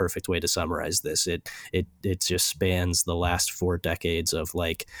really a perfect way to summarize this. It just spans the last 4 decades of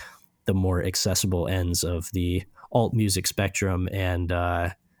like the more accessible ends of the alt music spectrum and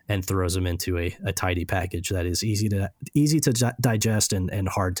throws them into a tidy package that is easy to digest and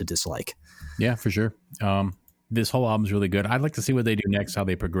hard to dislike. Yeah, for sure. This whole album's really good. I'd like to see what they do next, how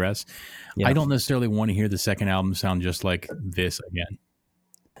they progress. Yeah. I don't necessarily want to hear the second album sound just like this again.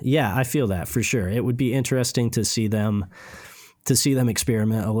 Yeah, I feel that for sure. It would be interesting to see them to see them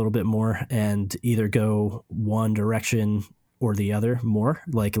experiment a little bit more and either go one direction or the other more,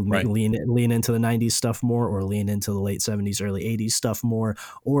 like lean into the 90s stuff more, or lean into the late 70s, early 80s stuff more,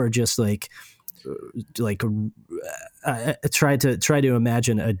 or just try to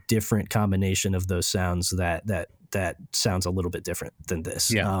imagine a different combination of those sounds that sounds a little bit different than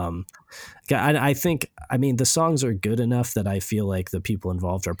this. I think, the songs are good enough that I feel like the people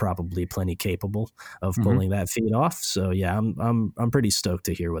involved are probably plenty capable of pulling that feat off. So yeah, I'm pretty stoked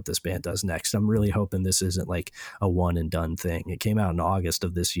to hear what this band does next. I'm really hoping this isn't like a one and done thing. It came out in August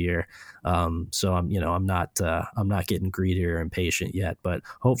of this year. So I'm not getting greedy or impatient yet, but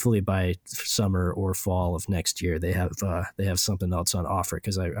hopefully by summer or fall of next year, they have something else on offer.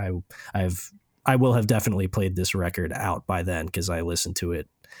 Cause I will have definitely played this record out by then, because I listen to it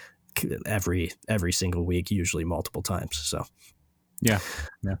every single week, usually multiple times. So yeah.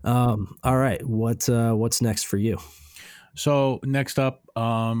 All right, what's next for you? So next up,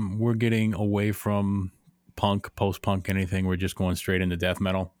 we're getting away from punk, post-punk, anything. We're just going straight into death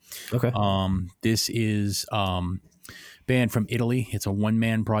metal. Okay. This is band from Italy. It's a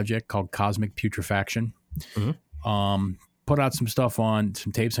one-man project called Cosmic Putrefaction. Put out some stuff on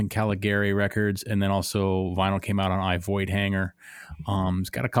some tapes on Caligari Records, and then also vinyl came out on I Void Hanger. It's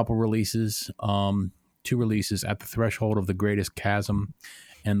got a couple releases, 2 releases, At the Threshold of the Greatest Chasm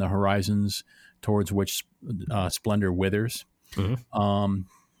and The Horizons Towards Which Splendor Withers. The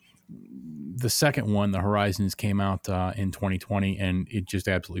second one, The Horizons, came out in 2020, and it just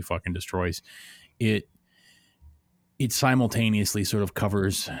absolutely fucking destroys. It simultaneously sort of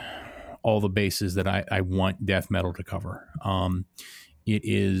covers all the bases that I want death metal to cover. It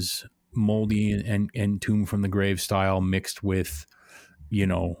is moldy and Tomb from the Grave style mixed with,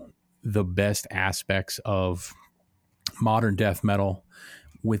 the best aspects of modern death metal,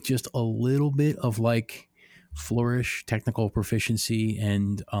 with just a little bit of like flourish, technical proficiency,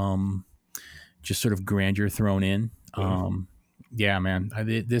 and just sort of grandeur thrown in. Yeah, man,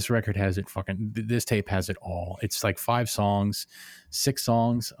 this record has it fucking, this tape has it all. It's like 6 songs. It's 6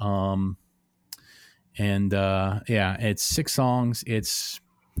 songs. It's,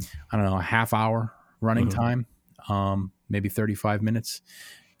 I don't know, a half hour running time, maybe 35 minutes.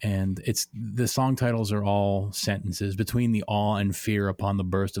 And the song titles are all sentences. Between the awe and fear upon the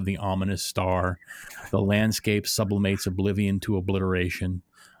burst of the ominous star, the landscape sublimates oblivion to obliteration.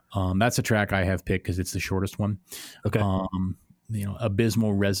 That's a track I have picked because it's the shortest one. Okay.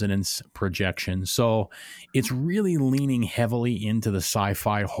 Abysmal resonance projection. So it's really leaning heavily into the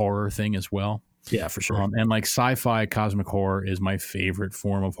sci-fi horror thing as well. Yeah, for sure. And like sci-fi cosmic horror is my favorite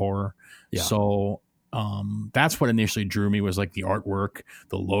form of horror. Yeah. So that's what initially drew me, was like the artwork,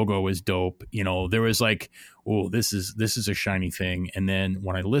 the logo is dope. There was like, oh, this is a shiny thing. And then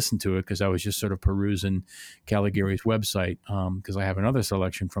when I listened to it, because I was just sort of perusing Caligari's website, because I have another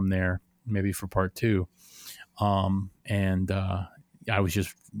selection from there, maybe for part 2. I was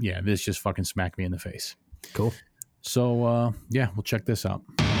just, this just fucking smacked me in the face. Cool. So, we'll check this out.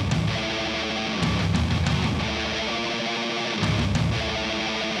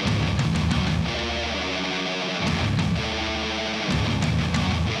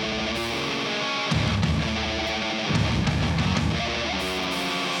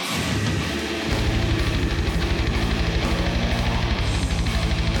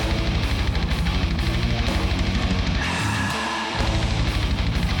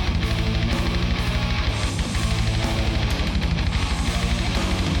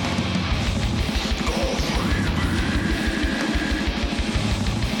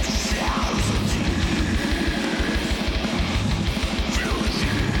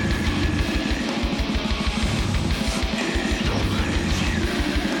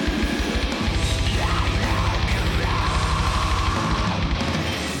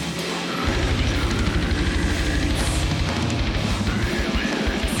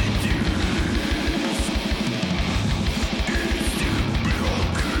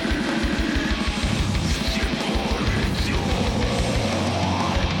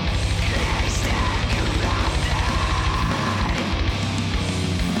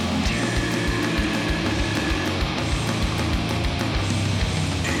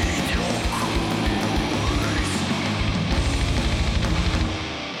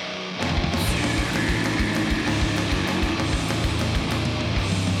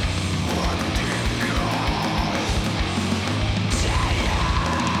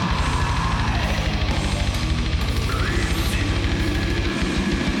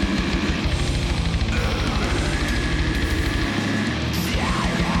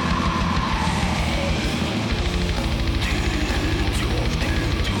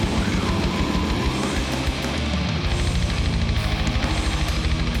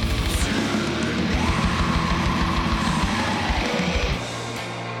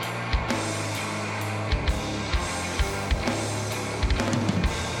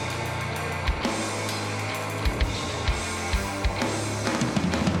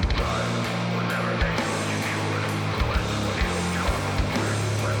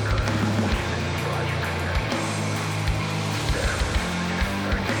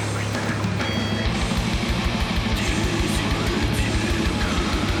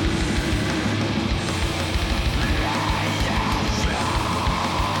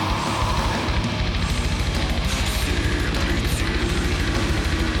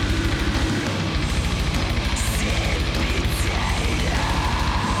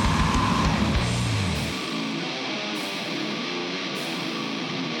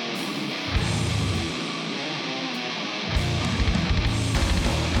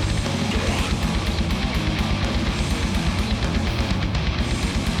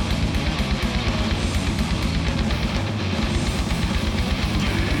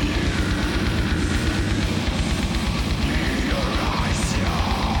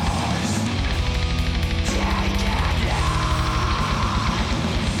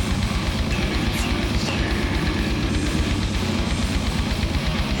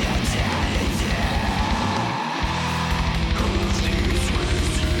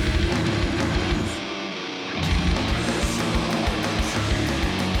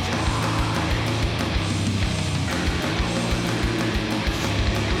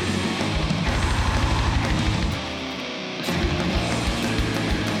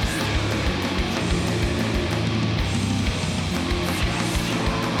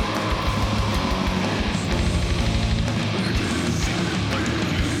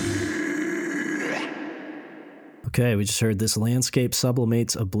 Okay, we just heard This Landscape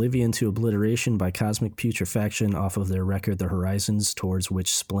Sublimates Oblivion to Obliteration by Cosmic Putrefaction off of their record The Horizons Towards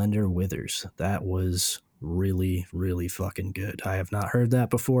Which Splendor Withers. That was really, really fucking good. I have not heard that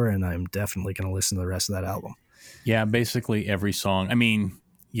before, and I'm definitely going to listen to the rest of that album. Yeah, basically every song. I mean,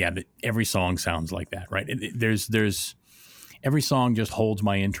 yeah, every song sounds like that, right? There's every song just holds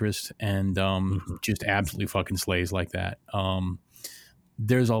my interest and just absolutely fucking slays like that.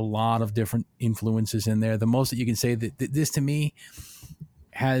 There's a lot of different influences in there. The most that you can say that this to me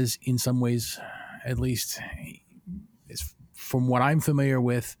has, in some ways, at least is from what I'm familiar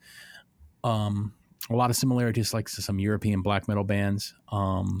with, a lot of similarities like to some European black metal bands.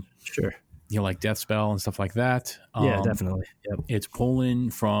 Sure. You know, like Deathspell and stuff like that. Yeah, definitely. Yep. It's pulling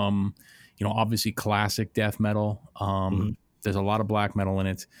from, you know, obviously classic death metal. There's a lot of black metal in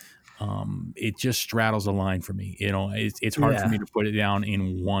it. It just straddles the line for me. You know, it's hard for me to put it down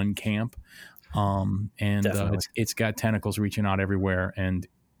in one camp. It's got tentacles reaching out everywhere. And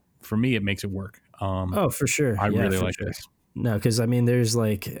for me, it makes it work. For sure. I really like this. No, because I mean, there's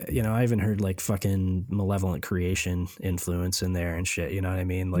like, you know, I even heard like fucking Malevolent Creation influence in there and shit. You know what I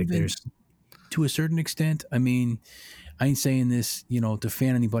mean? Like, there's to a certain extent. I mean, I ain't saying this, you know, to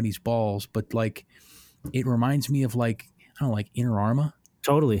fan anybody's balls, but like, it reminds me of like, I don't know, like Inner Arma.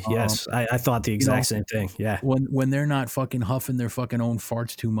 Totally. Yes. I thought the exact same thing. Yeah. When they're not fucking huffing their fucking own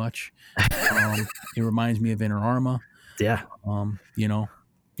farts too much, it reminds me of Inner Arma. Yeah. You know.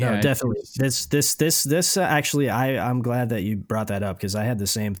 Yeah, no, definitely. This actually, I'm glad that you brought that up because I had the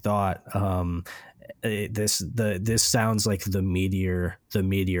same thought. This sounds like the meteor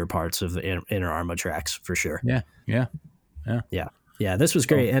parts of the Inner Arma tracks for sure. Yeah, this was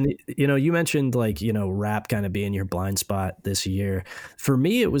great. And, you know, you mentioned like, you know, rap kind of being your blind spot this year. For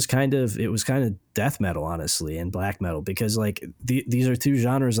me, it was kind of death metal, honestly, and black metal, because like these are two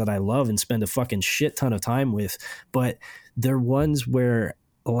genres that I love and spend a fucking shit ton of time with. But they're ones where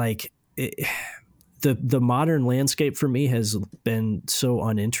like the modern landscape for me has been so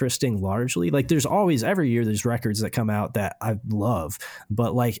uninteresting largely. Like there's always, every year there's records that come out that I love,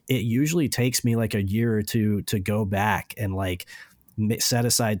 but like it usually takes me like a year or two to go back and like set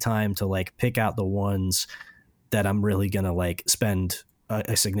aside time to like pick out the ones that I'm really gonna like spend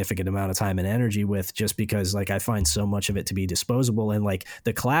a significant amount of time and energy with, just because like I find so much of it to be disposable. And like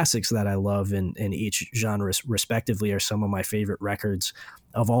the classics that I love in each genre respectively are some of my favorite records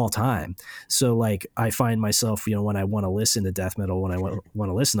of all time. So like I find myself, you know, when I want to listen to death metal, when I want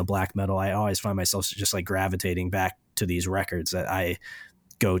to listen to black metal, I always find myself just like gravitating back to these records that I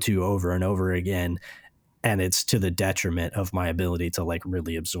go to over and over again. And it's to the detriment of my ability to like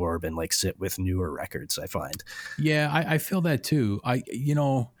really absorb and like sit with newer records, I find. Yeah, I feel that too. I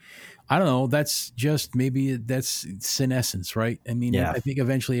don't know. That's just, maybe that's senescence, right? I mean, I think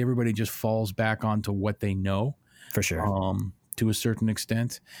eventually everybody just falls back onto what they know. For sure. To a certain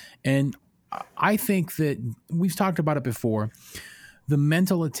extent. And I think that we've talked about it before, the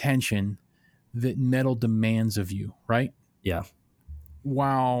mental attention that metal demands of you, right? Yeah.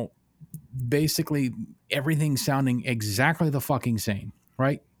 While basically everything sounding exactly the fucking same,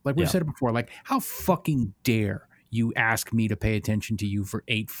 right? Like we've said it before, like how fucking dare you ask me to pay attention to you for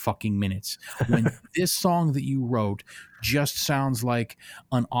 8 fucking minutes when this song that you wrote just sounds like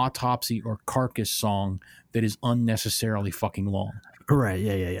an Autopsy or Carcass song that is unnecessarily fucking long. Right.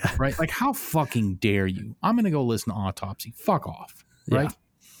 Yeah. Right. Like how fucking dare you? I'm going to go listen to Autopsy. Fuck off. Right.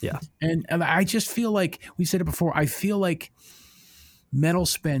 Yeah. And I just feel like, we said it before, I feel like metal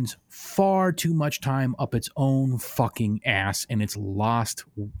spends far too much time up its own fucking ass, and it's lost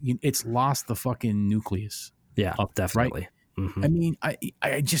the fucking nucleus. Yeah, definitely. Right? Mm-hmm. I mean,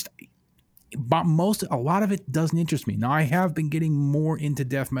 a lot of it doesn't interest me. Now I have been getting more into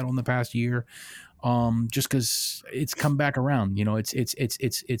death metal in the past year, just because it's come back around. You know, it's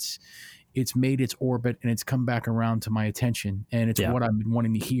made its orbit and it's come back around to my attention, and it's what I've been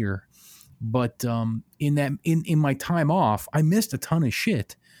wanting to hear. But in my time off, I missed a ton of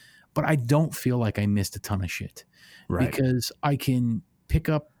shit, but I don't feel like I missed a ton of shit, right? Because I can pick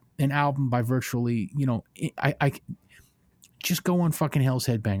up an album by virtually, you know, I just go on fucking Hell's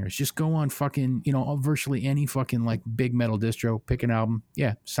Headbangers, just go on fucking, you know, virtually any fucking like big metal distro, pick an album.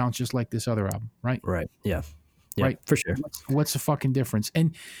 Yeah. Sounds just like this other album. Right. Right. Yeah. Right. For sure. What's the fucking difference?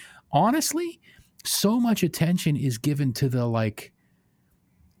 And honestly, so much attention is given to the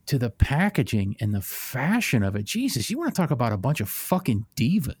packaging and the fashion of it. Jesus, you want to talk about a bunch of fucking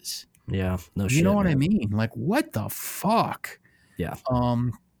divas. Yeah. No shit. You know what I mean? Like, what the fuck? Yeah.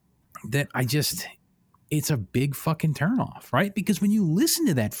 That it's a big fucking turnoff, right? Because when you listen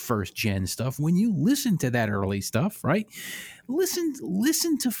to that first gen stuff, when you listen to that early stuff, right?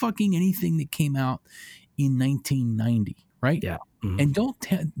 Listen to fucking anything that came out in 1990, right? Yeah. Mm-hmm.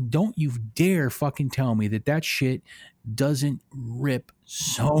 And don't you dare fucking tell me that shit doesn't rip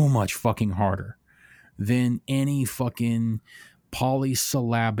so much fucking harder than any fucking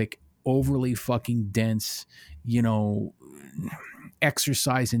polysyllabic, overly fucking dense,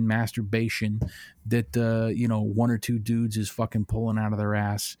 exercise in masturbation that one or two dudes is fucking pulling out of their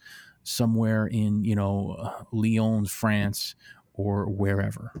ass somewhere in Lyon, France, or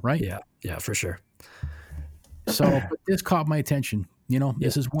wherever, right? Yeah, for sure. So, but this caught my attention.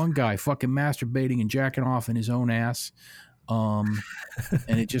 This is one guy fucking masturbating and jacking off in his own ass, and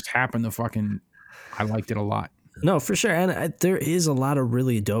it just happened to fucking. I liked it a lot. No, for sure. And there is a lot of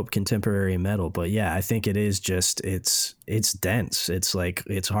really dope contemporary metal, but yeah, I think it is just, it's dense. It's like,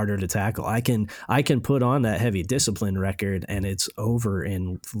 it's harder to tackle. I can put on that Heavy Discipline record and it's over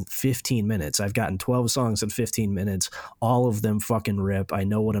in 15 minutes. I've gotten 12 songs in 15 minutes. All of them fucking rip. I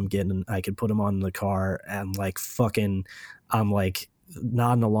know what I'm getting. I could put them on in the car and I'm like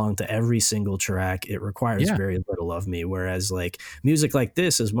nodding along to every single track. It requires very little of me, whereas like music like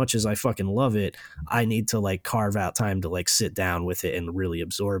this, as much as I fucking love it, I need to like carve out time to like sit down with it and really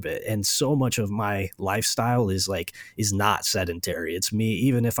absorb it. And so much of my lifestyle is not sedentary. It's me,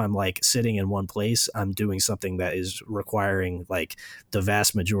 even if I'm like sitting in one place, I'm doing something that is requiring like the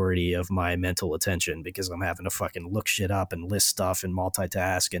vast majority of my mental attention, because I'm having to fucking look shit up and list stuff and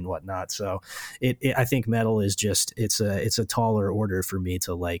multitask and whatnot. So I think metal is just, it's a taller order for me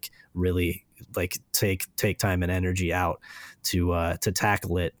to like really like take time and energy out to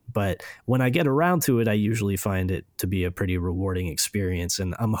tackle it. But when I get around to it, I usually find it to be a pretty rewarding experience.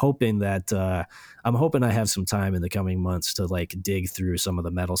 And I'm hoping I have some time in the coming months to like dig through some of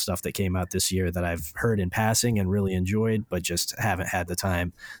the metal stuff that came out this year that I've heard in passing and really enjoyed, but just haven't had the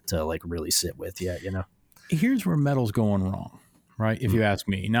time to like really sit with yet, Here's where metal's going wrong. Right. If you ask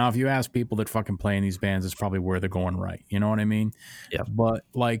me. Now, if you ask people that fucking play in these bands, it's probably where they're going right. You know what I mean? Yeah. But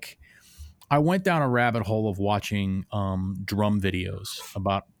like, I went down a rabbit hole of watching drum videos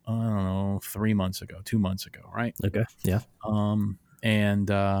about, I don't know, 2 months ago, right? Okay. Yeah.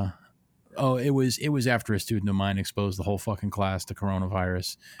 It was after a student of mine exposed the whole fucking class to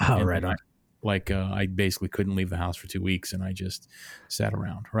coronavirus. Oh, right on. I basically couldn't leave the house for 2 weeks and I just sat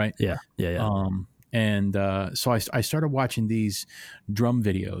around, right? Yeah. So I started watching these drum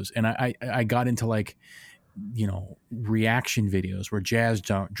videos, and I got into like, reaction videos where jazz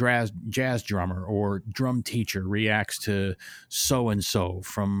drummer or drum teacher reacts to so-and-so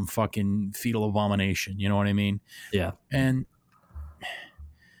from fucking Fetal Abomination. You know what I mean? Yeah. And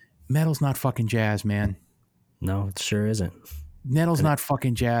metal's not fucking jazz, man. No, it sure isn't. Metal's not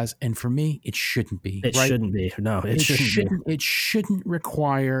fucking jazz, and for me, it shouldn't be. It shouldn't be. No, it shouldn't be. It shouldn't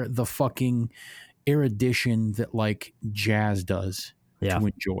require the fucking erudition that like jazz does to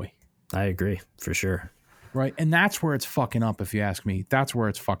enjoy. I agree, for sure. Right, and that's where it's fucking up. If you ask me, that's where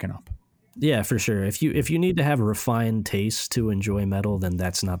it's fucking up. Yeah, for sure. If you need to have a refined taste to enjoy metal, then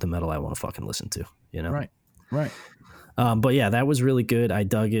that's not the metal I want to fucking listen to. Right. But yeah, that was really good. I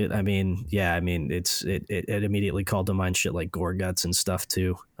dug it. I mean, it immediately called to mind shit like Gore Guts and stuff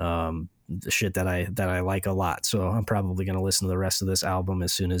too. The shit that I like a lot. So I'm probably going to listen to the rest of this album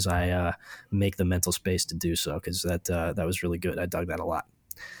as soon as I make the mental space to do so, because that was really good. I dug that a lot.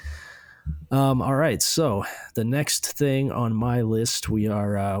 All right, so the next thing on my list,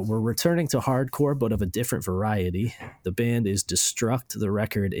 we're returning to hardcore, but of a different variety. The band is Destruct. The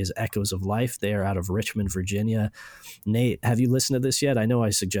record is Echoes of Life. They are out of Richmond, Virginia. Nate, have you listened to this yet? I know I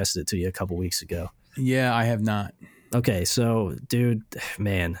suggested it to you a couple weeks ago. Yeah, I have not. Okay, so dude,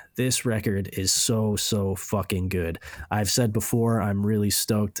 man, this record is so fucking good. I've said before, I'm really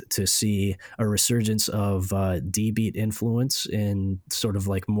stoked to see a resurgence of D-beat influence in sort of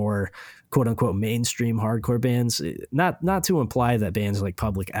like more quote unquote mainstream hardcore bands. Not to imply that bands like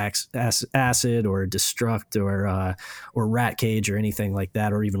Public Acid or Destruct or Rat Cage or anything like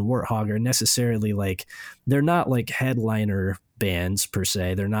that, or even Warthog are necessarily like, they're not like headliner bands per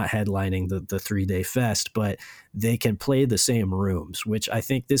se. They're not headlining the 3-day fest, but they can play the same rooms, which I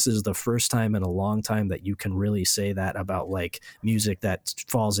think this is the first time in a long time that you can really say that about like music that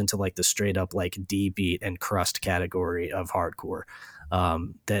falls into like the straight up like D-beat and crust category of hardcore.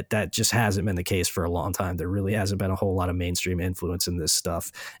 That just hasn't been the case for a long time. There really hasn't been a whole lot of mainstream influence in this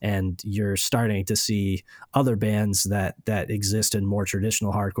stuff, and you're starting to see other bands that exist in more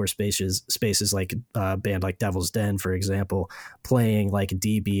traditional hardcore spaces like a band like Devil's Den, for example, playing like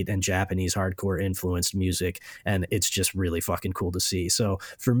D-beat and Japanese hardcore influenced music, and it's just really fucking cool to see. So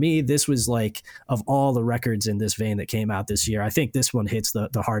for me, this was like, of all the records in this vein that came out this year, I think this one hits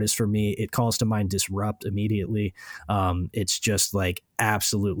the hardest for me. It calls to mind Disrupt immediately. It's just like, like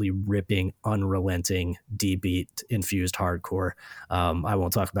absolutely ripping, unrelenting, D-beat infused hardcore. I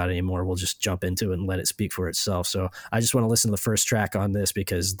won't talk about it anymore. We'll just jump into it and let it speak for itself. So I just want to listen to the first track on this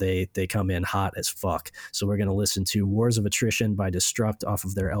because they come in hot as fuck. So we're going to listen to Wars of Attrition by Destruct off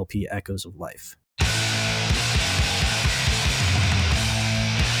of their LP Echoes of Life.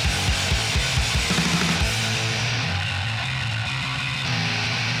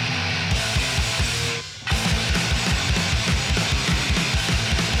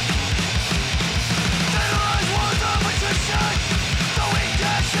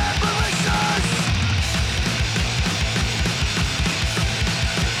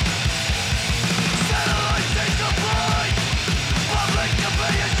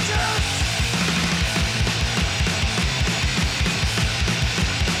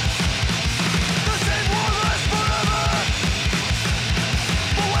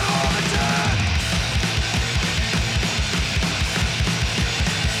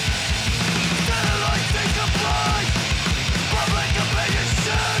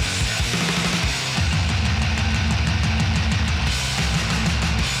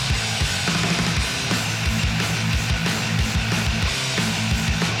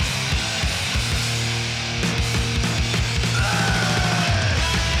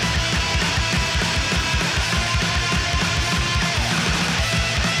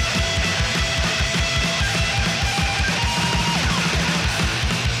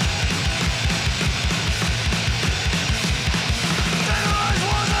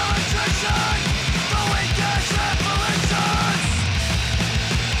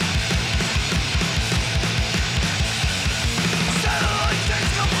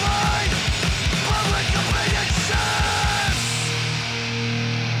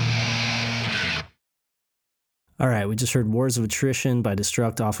 All right, we just heard Wars of Attrition by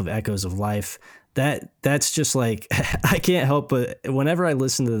Destruct off of Echoes of Life. That's just like, I can't help but whenever I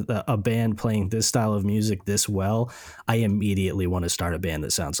listen to a band playing this style of music this well, I immediately want to start a band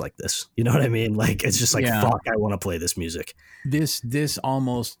that sounds like this. You know what I mean? Like, it's just like, fuck, I want to play this music. This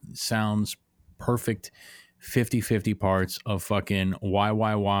almost sounds perfect 50-50 parts of fucking why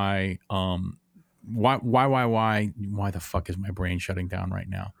the fuck is my brain shutting down right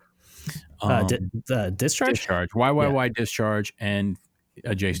now? Discharge? Why Discharge and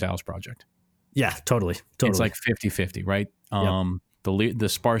a J Styles project. Yeah, totally. It's like 50-50, right? The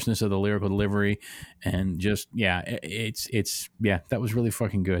sparseness of the lyrical delivery and just, it's that was really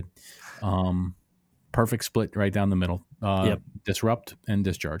fucking good. Perfect split right down the middle. Disrupt and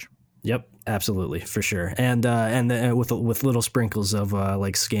Discharge. Yep, absolutely, for sure, and with little sprinkles of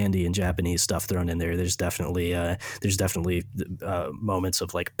like Scandi and Japanese stuff thrown in there. There's definitely moments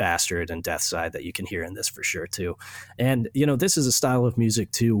of like Bastard and Death Side that you can hear in this for sure too. And you know, this is a style of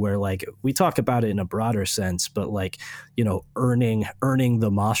music too where like we talk about it in a broader sense, but like, you know, earning the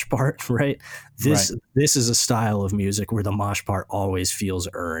mosh part, right? This is a style of music where the mosh part always feels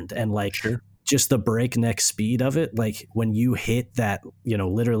earned, and like. Sure. Just the breakneck speed of it, like when you hit that, you know,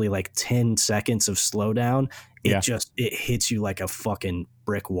 literally like 10 seconds of slowdown, it hits you like a fucking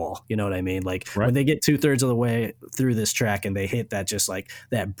brick wall. You know what I mean? Like when they get 2/3 of the way through this track and they hit that, just like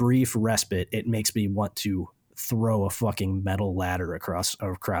that brief respite, it makes me want to throw a fucking metal ladder across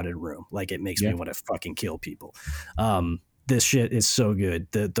a crowded room. Like it makes me want to fucking kill people. This shit is so good.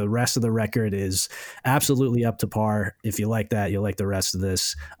 The rest of the record is absolutely up to par. If you like that, you'll like the rest of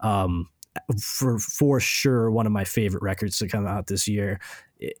this. For sure one of my favorite records to come out this year.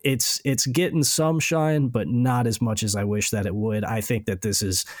 It's getting some shine, but not as much as I wish that it would. I think that this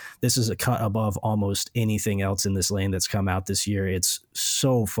is a cut above almost anything else in this lane that's come out this year. It's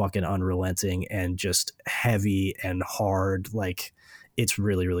so fucking unrelenting and just heavy and hard. Like it's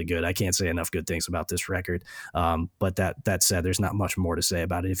really, really good. I can't say enough good things about this record. But that said, there's not much more to say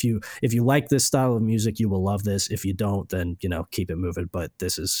about it. If you like this style of music, you will love this. If you don't, then, you know, keep it moving. But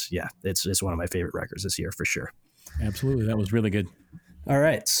this is, it's one of my favorite records this year for sure. Absolutely. That was really good. All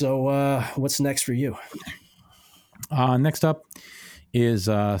right. So what's next for you? Next up is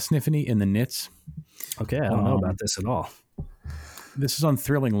Sniffany and the Knits. Okay. I don't know about this at all. This is on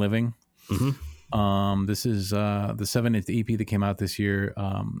Thrilling Living. Mm-hmm. This is the 7th EP that came out this year,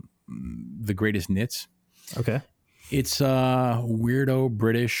 The Greatest Knits. Okay. It's weirdo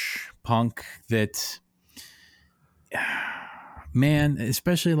British punk that, man,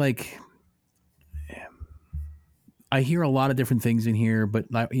 especially like, I hear a lot of different things in here, but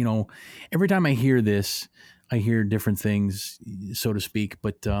you know, every time I hear this, I hear different things, so to speak.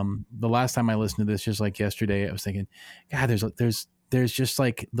 But the last time I listened to this, just like yesterday, I was thinking, God, there's just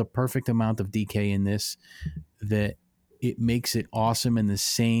like the perfect amount of DK in this that it makes it awesome, in the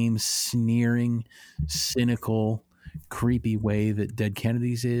same sneering, cynical, creepy way that Dead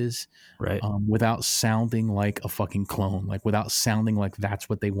Kennedys is, Right. without sounding like a fucking clone, like without sounding like that's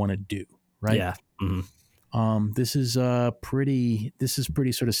what they want to do. Right. Yeah. Mhm. This is pretty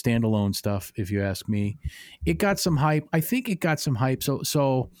sort of standalone stuff, if you ask me. It got some hype. I think it got some hype.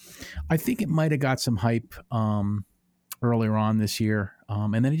 So I think it might have got some hype earlier on this year,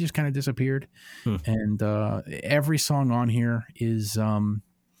 and then it just kind of disappeared. And every song on here is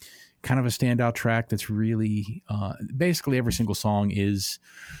kind of a standout track. That's really basically every single song is.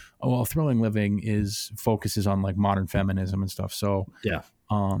 Well, Thrilling Living focuses on like modern feminism and stuff. So yeah.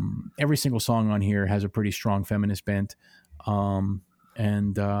 Every single song on here has a pretty strong feminist bent. And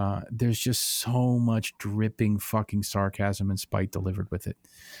there's just so much dripping fucking sarcasm and spite delivered with it.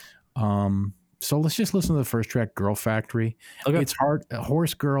 So let's just listen to the first track, Girl Factory. Okay. It's hard.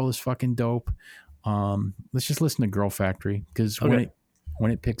 Horse Girl is fucking dope. Let's just listen to Girl Factory, because Okay. when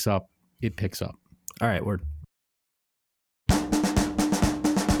it picks up, it picks up. All right, word.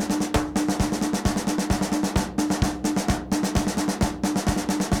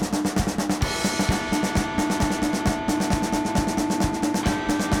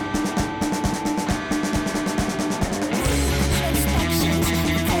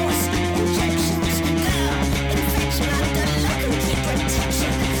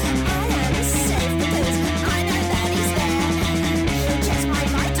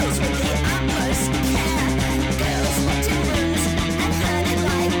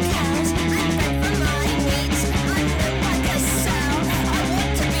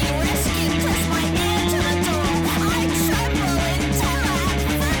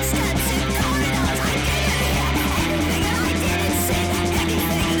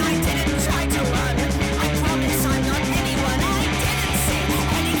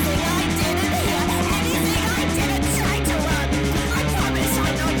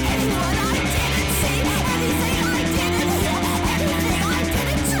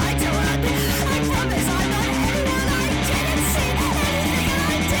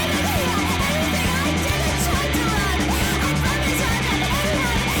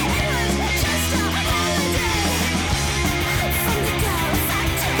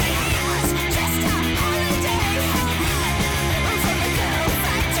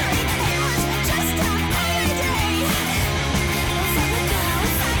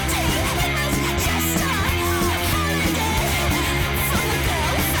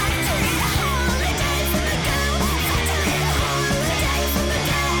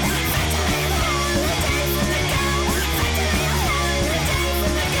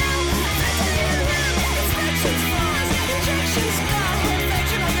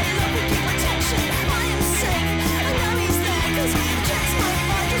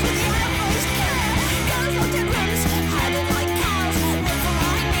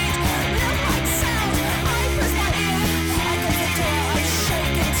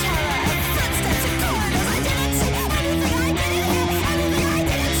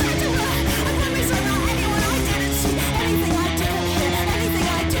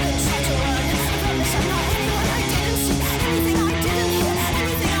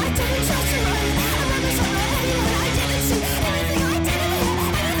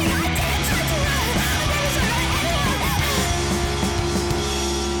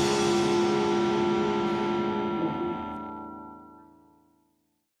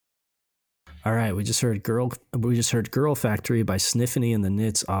 All right, we just heard Girl Factory by Sniffany and the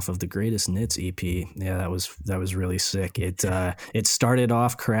Knits off of the Greatest Knits EP. Yeah, that was really sick. It started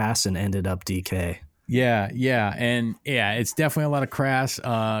off crass and ended up DK. Yeah, and it's definitely a lot of crass,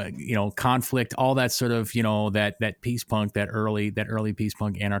 conflict, all that sort of, that peace punk, that early peace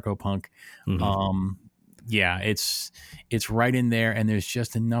punk, anarcho punk. Mm-hmm. It's right in there, and there's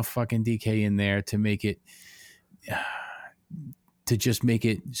just enough fucking DK in there to make it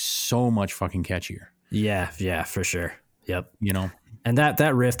so much fucking catchier. Yeah, for sure. Yep. And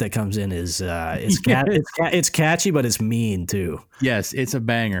that riff that comes in is it's catchy, but it's mean too. Yes, it's a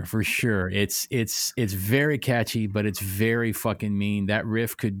banger for sure. It's very catchy, but it's very fucking mean. That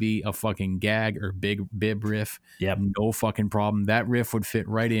riff could be a fucking gag or big bib riff. Yep. No fucking problem. That riff would fit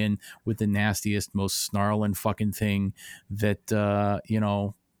right in with the nastiest, most snarling fucking thing that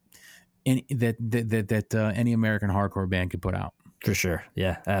any American hardcore band could put out. For sure.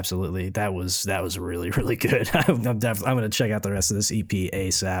 Yeah, absolutely. That was really, really good. I'm going to check out the rest of this EP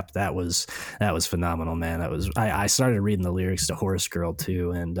ASAP. That was phenomenal, man. I started reading the lyrics to Horse Girl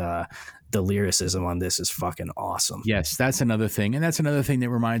too. And, the lyricism on this is fucking awesome. Yes. That's another thing. And that's another thing that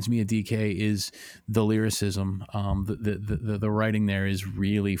reminds me of DK is the lyricism. The writing there is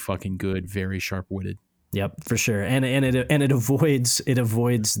really fucking good. Very sharp witted. Yep, for sure, and it avoids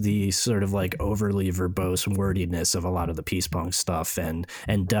the sort of like overly verbose wordiness of a lot of the peace punk stuff, and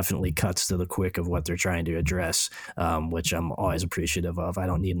definitely cuts to the quick of what they're trying to address, which I'm always appreciative of. I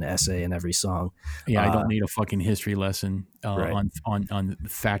don't need an essay in every song. Yeah, I don't need a fucking history lesson right. on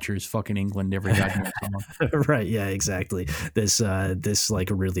Thatcher's fucking England every goddamn song. Right, yeah, exactly. This like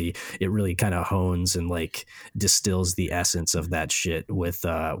really kind of hones and like distills the essence of that shit with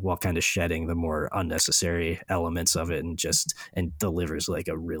while kind of shedding the more unnecessary elements of it, and delivers like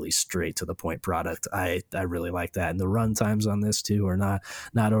a really straight to the point product. I really like that, and the run times on this too are not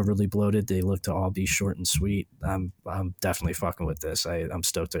overly bloated. They look to all be short and sweet. I'm definitely fucking with this. I'm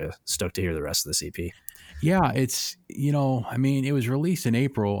stoked to hear the rest of this EP. Yeah, it's, I mean, it was released in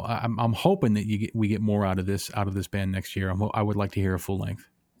April. I'm hoping that we get more out of this band next year. I would like to hear a full length.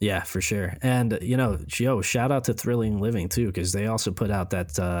 Yeah, for sure. And, shout out to Thrilling Living, too, because they also put out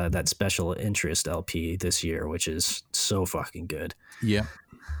that special interest LP this year, which is so fucking good. Yeah.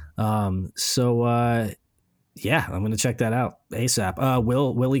 Yeah, I'm going to check that out ASAP.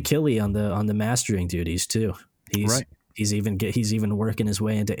 Willie Killy on the mastering duties, too. He's even working his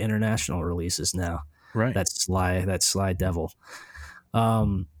way into international releases now. Right. That's Sly Devil.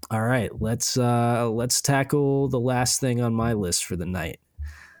 All right, let's tackle the last thing on my list for the night.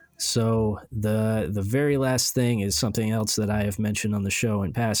 So the very last thing is something else that I have mentioned on the show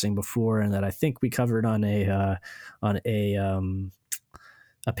in passing before, and that I think we covered on a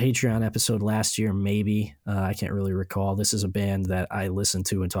Patreon episode last year, maybe. I can't really recall. This is a band that I listen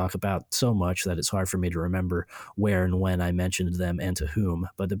to and talk about so much that it's hard for me to remember where and when I mentioned them and to whom.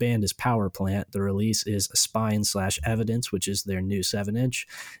 But the band is Power Plant. The release is Spine/Evidence, which is their new 7-inch.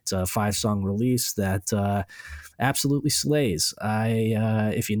 It's a 5-song release that absolutely slays.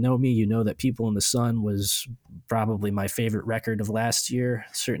 If you know me, you know that People in the Sun was probably my favorite record of last year,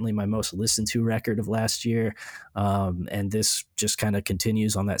 certainly my most listened to record of last year. And this just kind of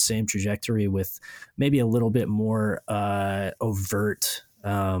continues on that same trajectory with maybe a little bit more overt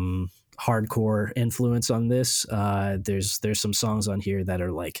hardcore influence on this. There's some songs on here that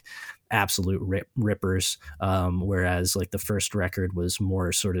are like absolute rippers, whereas like the first record was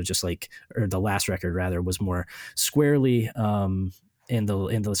more sort of just like, or the last record rather, was more squarely in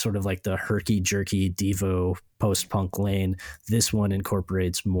the sort of like the herky-jerky Devo post-punk lane. This one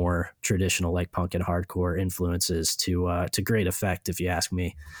incorporates more traditional like punk and hardcore influences to great effect, if you ask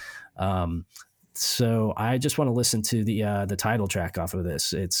me. So I just want to listen to the title track off of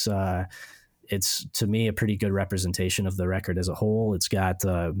this. It's to me a pretty good representation of the record as a whole. It's got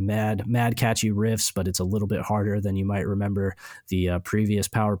mad catchy riffs, but it's a little bit harder than you might remember the previous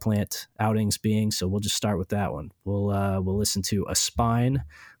Power Plant outings being. So we'll just start with that one. We'll listen to A Spine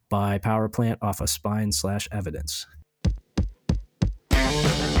by Power Plant off of Spine/Evidence.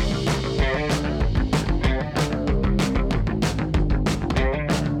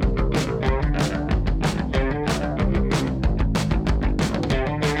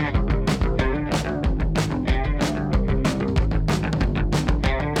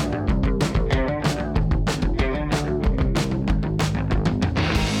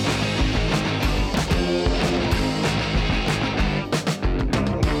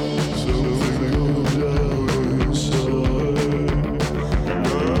 Something goes down.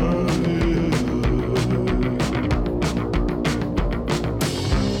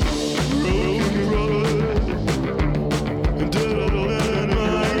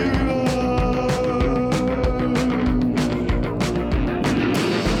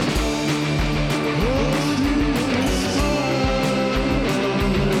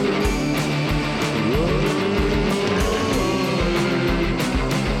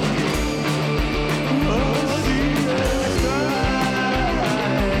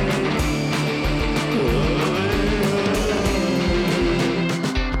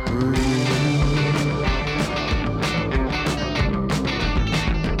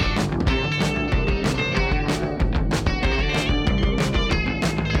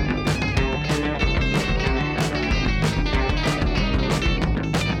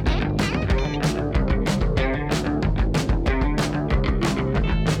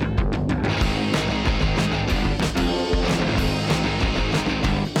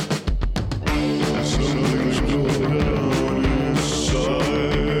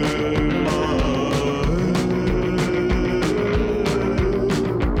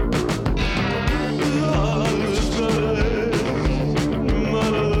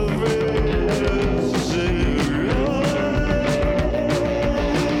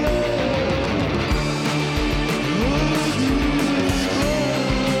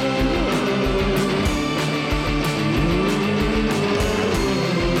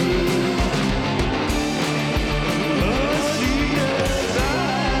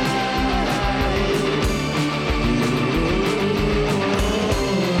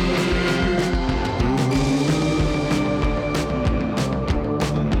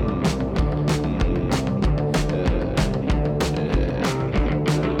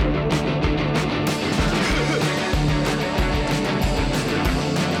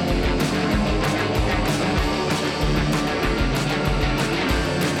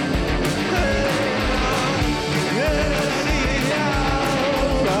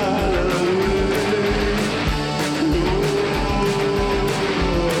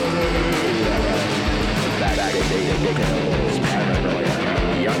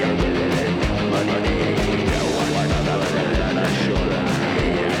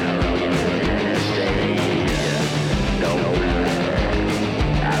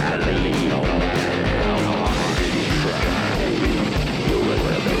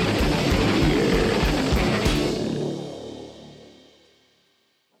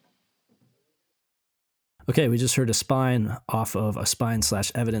 Okay, we just heard a Spine off of a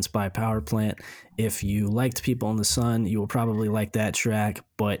Spine/Evidence by Power Plant. If you liked People in the Sun, you will probably like that track,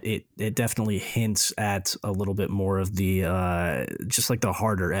 but it definitely hints at a little bit more of the just like the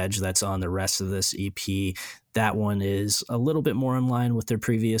harder edge that's on the rest of this EP. That one is a little bit more in line with their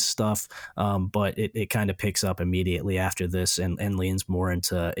previous stuff, but it kind of picks up immediately after this and leans more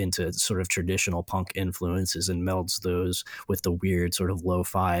into sort of traditional punk influences and melds those with the weird sort of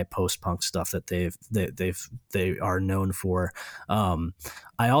lo-fi post-punk stuff that they are known for.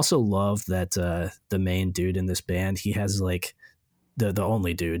 I also love that the main dude in this band, he has like the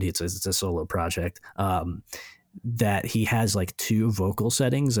only dude, it's a solo project, that he has like two vocal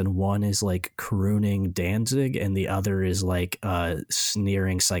settings, and one is like crooning Danzig and the other is like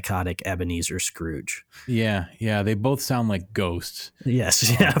sneering psychotic Ebenezer Scrooge. Yeah, they both sound like ghosts. Yes,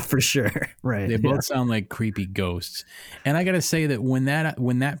 yeah, for sure. Right. They both sound like creepy ghosts. And I got to say that when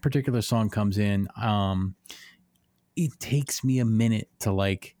that particular song comes in, it takes me a minute to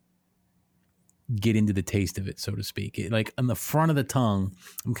like get into the taste of it, so to speak. Like on the front of the tongue,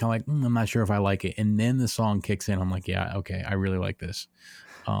 I'm kind of like, I'm not sure if I like it. And then the song kicks in. I'm like, yeah, okay, I really like this.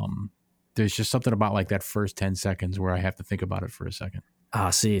 There's just something about like that first 10 seconds where I have to think about it for a second.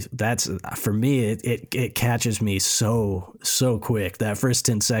 See, that's for me. It catches me so quick. That first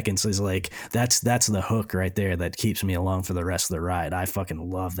 10 seconds is like that's the hook right there that keeps me along for the rest of the ride. I fucking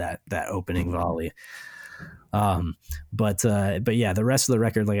love that opening volley. But yeah, the rest of the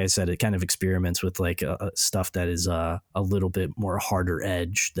record, like I said, it kind of experiments with like stuff that is a little bit more harder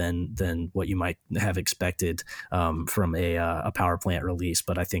edge than what you might have expected from a Power Plant release.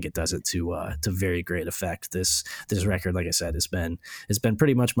 But I think it does it to very great effect. This record, like I said, has been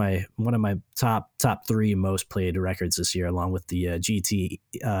pretty much one of my top 3 most played records this year, along with the GT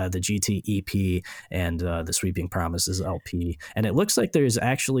EP and the Sweeping Promises LP. And it looks like there's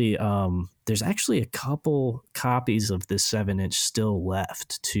actually a couple copies of this 7-inch still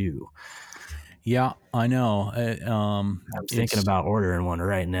left too. Yeah, I know. I'm thinking about ordering one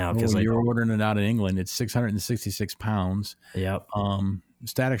right now because you're ordering it out in England. It's 666 pounds. Yep.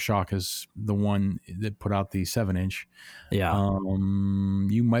 Static Shock is the one that put out the 7-inch. Yeah.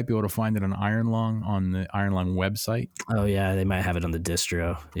 You might be able to find it on Iron Lung on the Iron Lung website. Oh yeah, they might have it on the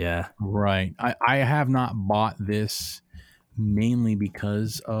distro. Yeah. Right. I have not bought this mainly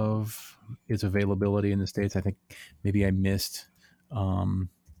because of its availability in the States. I think maybe I missed it on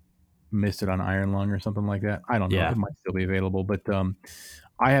Iron Lung or something like that. I don't know. It might still be available, but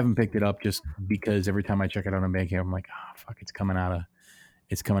I haven't picked it up just because every time I check it out on Bandcamp, I'm like, oh fuck, it's coming out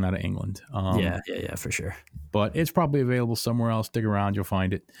of England. Yeah, for sure. But it's probably available somewhere else. Stick around, you'll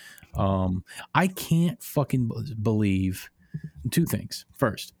find it. I can't fucking believe 2 things.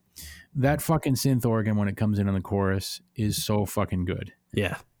 First, that fucking synth organ when it comes in on the chorus is so fucking good.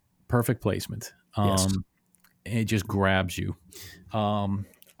 Yeah. Perfect placement. Yes. It just grabs you.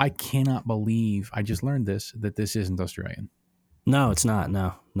 I cannot believe I just learned that this isn't Australian. No, it's not.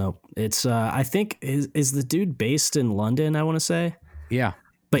 No. It's I think is the dude based in London, I want to say. Yeah.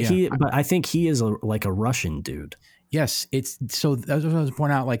 But I think he is like a Russian dude. Yes, it's so that's what I was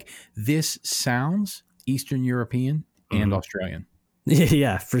pointing out. Like this sounds Eastern European and Australian.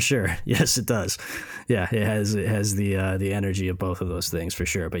 Yeah, for sure. Yes, it does. Yeah, it has the energy of both of those things for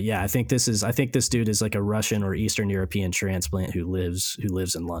sure. But yeah, I think this dude is like a Russian or Eastern European transplant who lives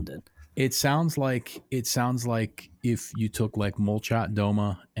in London. It sounds like if you took like Molchat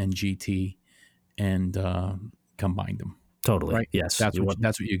Doma and GT and combined them. Totally. Right? Yes. That's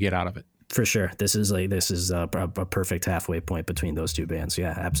what you get out of it. For sure. This is a perfect halfway point between those two bands.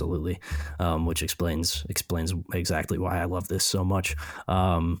 Yeah, absolutely. Which explains exactly why I love this so much.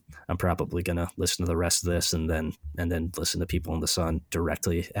 I'm probably going to listen to the rest of this and then listen to People in the Sun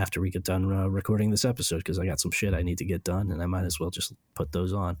directly after we get done recording this episode, because I got some shit I need to get done and I might as well just put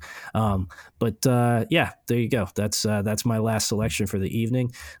those on. But yeah, there you go. That's my last selection for the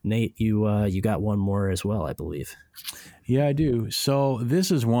evening. Nate, you got one more as well, I believe. Yeah, I do. So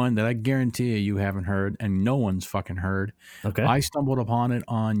this is one that I guarantee you haven't heard, and no one's fucking heard. Okay. I stumbled upon it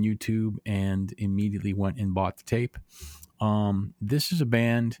on YouTube and immediately went and bought the tape. This is a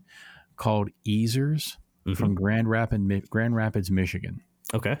band called Easers from Grand Rapids, Michigan.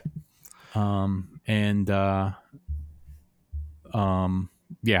 Okay.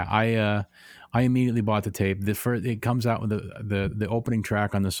 I immediately bought the tape. It comes out with the opening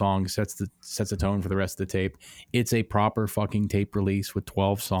track on the song sets the tone for the rest of the tape. It's a proper fucking tape release with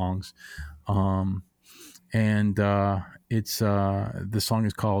 12 songs, it's the song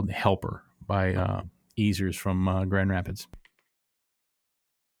is called "Helper" by Easers from Grand Rapids.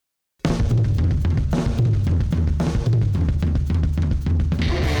 What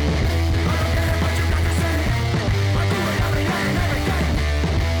you gotta say?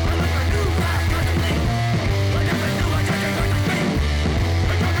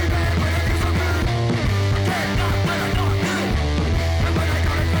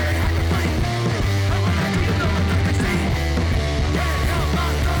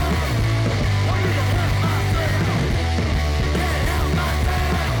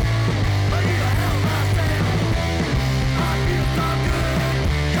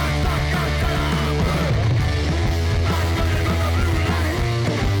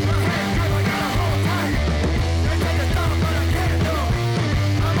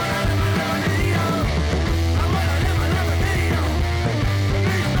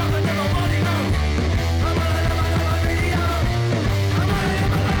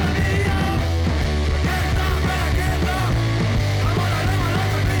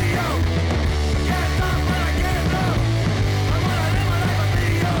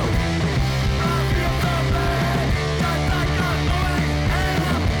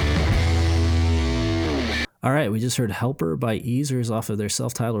 All right, we just heard "Helper" by Easers off of their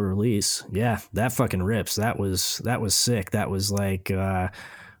self-titled release. Yeah, that fucking rips. That was sick. That was like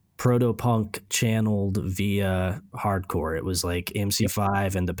proto-punk channeled via hardcore. It was like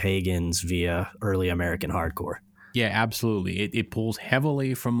MC5 and the Pagans via early American hardcore. Yeah, absolutely. It pulls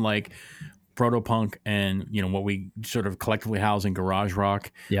heavily from like proto-punk and, you know, what we sort of collectively house in garage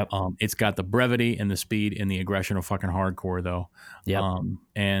rock. Yep. It's got the brevity and the speed and the aggression of fucking hardcore though. Yep.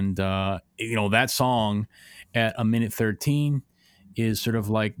 And you know, that song at 1:13 is sort of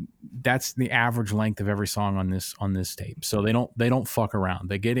like, that's the average length of every song on this tape. So they don't fuck around.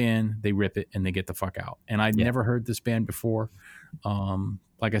 They get in, they rip it, and they get the fuck out. And I'd never heard this band before.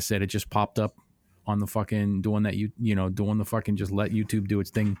 Like I said, it just popped up on the fucking doing the fucking just let YouTube do its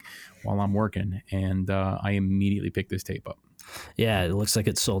thing while I'm working, and I immediately picked this tape up. Yeah, it looks like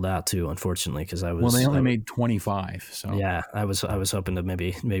it's sold out too, unfortunately, because they only made 25. So yeah, I was hoping to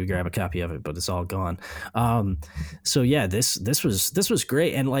maybe grab a copy of it, but it's all gone. So yeah, this was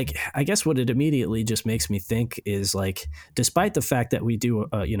great, and like I guess what it immediately just makes me think is like, despite the fact that we do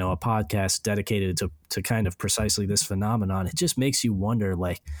a podcast dedicated to kind of precisely this phenomenon, it just makes you wonder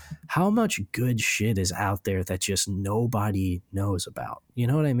like how much good shit is out there that just nobody knows about. You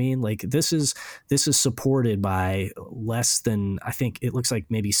know what I mean? Like this is supported by less than, I think it looks like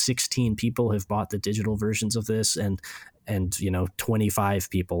maybe 16 people have bought the digital versions of this, and 25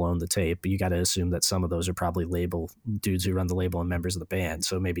 people own the tape. But you got to assume that some of those are probably label dudes who run the label and members of the band.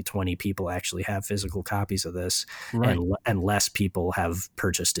 So maybe 20 people actually have physical copies of this, right, and less people have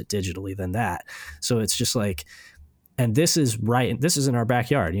purchased it digitally than that. So it's just like, and this is in our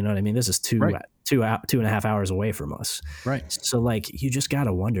backyard. You know what I mean? This is 2.5 hours away from us. Right. So like, you just got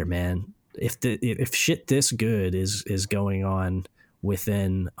to wonder, man, if shit this good is going on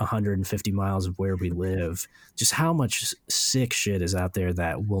within 150 miles of where we live, just how much sick shit is out there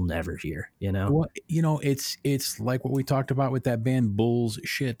that we'll never hear, you know? Well, you know, it's like what we talked about with that band Bulls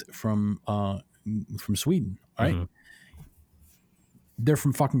Shit from Sweden, right? Mm-hmm. They're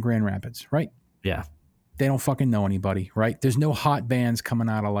from fucking Grand Rapids, right? Yeah. They don't fucking know anybody, right? There's no hot bands coming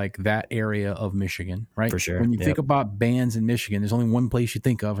out of like that area of Michigan, right? For sure. When you think about bands in Michigan, there's only one place you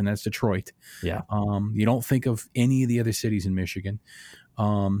think of, and that's Detroit. Yeah. You don't think of any of the other cities in Michigan.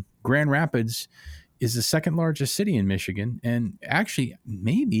 Grand Rapids is the second largest city in Michigan, and actually,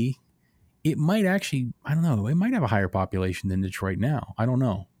 maybe it might actually, I don't know, it might have a higher population than Detroit now. I don't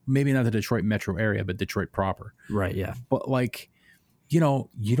know. Maybe not the Detroit metro area, but Detroit proper. Right. Yeah. But like, you know,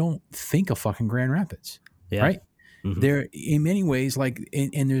 you don't think of fucking Grand Rapids. Yeah. Right. Mm-hmm. There, in many ways, like,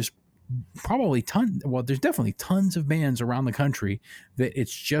 and there's probably there's definitely tons of bands around the country that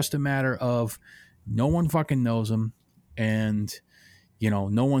it's just a matter of no one fucking knows them, and, you know,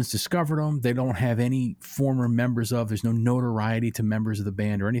 no one's discovered them. They don't have any former members of, there's no notoriety to members of the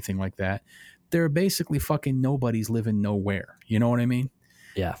band or anything like that. They're basically fucking nobodies living nowhere. You know what I mean?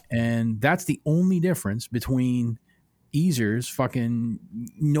 Yeah. And that's the only difference between Easers fucking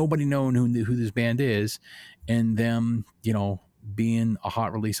nobody knowing who this band is, and them, you know, being a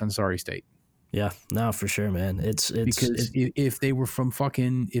hot release on Sorry State. Yeah, no, for sure, man. It's because if they were from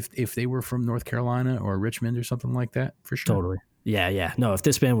fucking if they were from North Carolina or Richmond or something like that, for sure. Totally. Yeah. No, if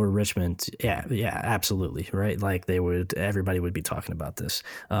this band were Richmond, yeah, absolutely, right? Like everybody would be talking about this.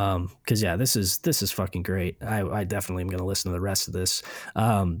 Because yeah, this is fucking great. I definitely am going to listen to the rest of this.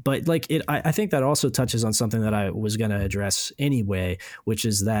 But like I think that also touches on something that I was going to address anyway, which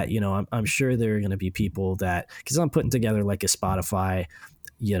is that, you know, I'm sure there are going to be people that, because I'm putting together like a Spotify,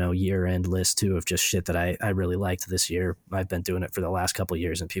 you know, year-end list too of just shit that I really liked this year. I've been doing it for the last couple of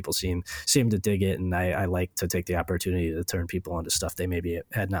years, and people seem to dig it, and I like to take the opportunity to turn people onto stuff they maybe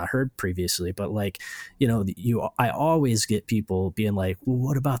had not heard previously. But like, you know, I always get people being like, well,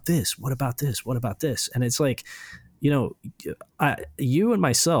 what about this? What about this? What about this? And it's like, you know, you and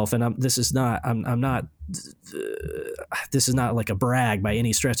myself, and this is not like a brag by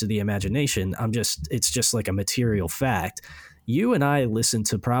any stretch of the imagination. It's just like a material fact. You and I listen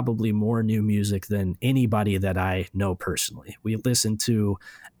to probably more new music than anybody that I know personally. We listen to,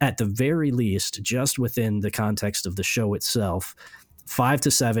 at the very least, just within the context of the show itself, 5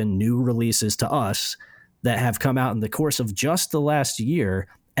 to 7 new releases to us that have come out in the course of just the last year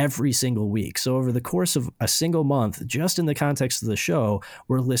every single week. So over the course of a single month, just in the context of the show,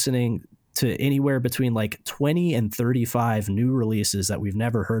 we're listening to anywhere between like 20 and 35 new releases that we've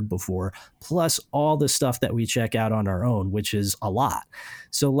never heard before, plus all the stuff that we check out on our own, which is a lot.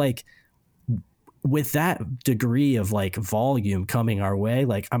 So like, with that degree of like volume coming our way,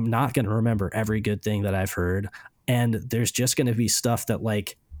 like I'm not going to remember every good thing that I've heard. And there's just going to be stuff that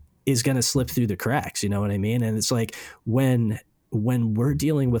like is going to slip through the cracks. You know what I mean? And it's like when we're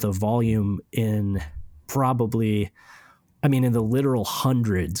dealing with a volume in probably, I mean, in the literal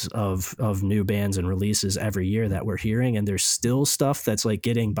hundreds of new bands and releases every year that we're hearing, and there's still stuff that's like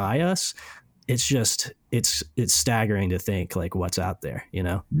getting by us. It's just, it's staggering to think like what's out there, you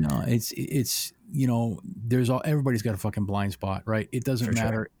know? No, it's, you know, everybody's got a fucking blind spot, right? It doesn't For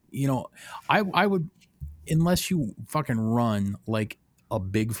matter. sure. You know, I would, unless you fucking run like a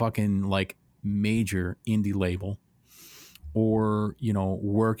big fucking like major indie label, or, you know,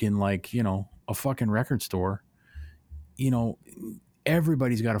 work in like, you know, a fucking record store, you know,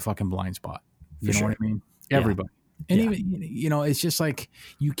 everybody's got a fucking blind spot. You know what I mean? Everybody. And even, you know, it's just like,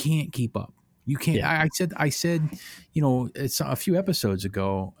 you can't keep up. You can't. Yeah. I said, you know, it's a few episodes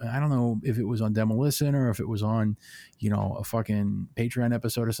ago. I don't know if it was on Demo Listen or if it was on, you know, a fucking Patreon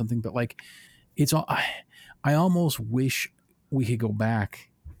episode or something. But like, it's all. I almost wish we could go back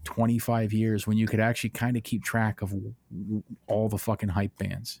 25 years when you could actually kind of keep track of all the fucking hype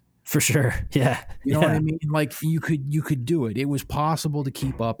bands. For sure. Yeah. You know what I mean? Like you could do it. It was possible to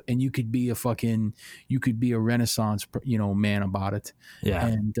keep up, and you could be a Renaissance, you know, man about it. Yeah.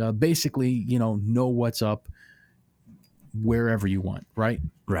 And basically, you know what's up wherever you want. Right.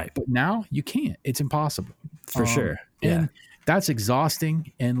 Right. But now you can't, it's impossible. For sure. Yeah. And that's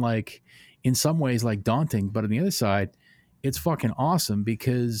exhausting. And like, in some ways like daunting, but on the other side, it's fucking awesome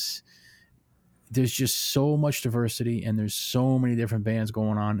because there's just so much diversity and there's so many different bands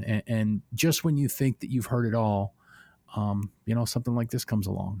going on. And just when you think that you've heard it all, you know, something like this comes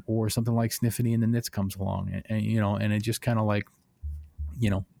along, or something like Sniffany and the Nits comes along, and you know, and it just kind of like, you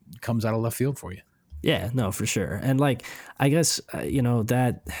know, comes out of left field for you. Yeah, no, for sure. And like, I guess, you know,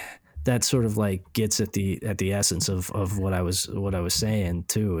 that sort of like gets at the essence of what I was saying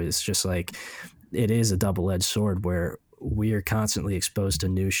too, is just like, it is a double-edged sword where we are constantly exposed to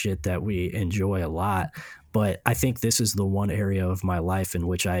new shit that we enjoy a lot. But I think this is the one area of my life in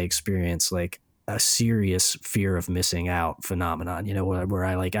which I experience like a serious fear of missing out phenomenon, you know, where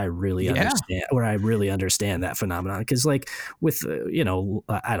I really understand, where I really understand that phenomenon. Cause like with, you know,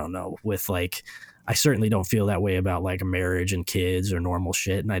 I don't know, with like, I certainly don't feel that way about like a marriage and kids or normal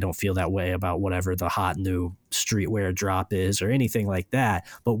shit. And I don't feel that way about whatever the hot new streetwear drop is or anything like that.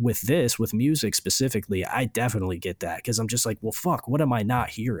 But with this, with music specifically, I definitely get that, because I'm just like, well, fuck, what am I not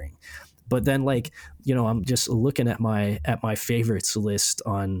hearing? But then, like, you know, I'm just looking at my favorites list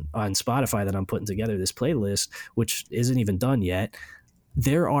on Spotify that I'm putting together, this playlist, which isn't even done yet.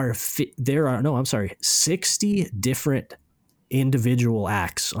 There are 60 different individual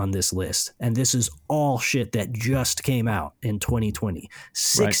acts on this list, and this is all shit that just came out in 2020.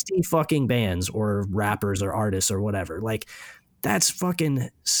 60 fucking bands or rappers or artists or whatever. Like, that's fucking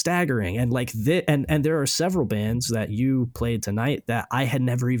staggering. And like and there are several bands that you played tonight that I had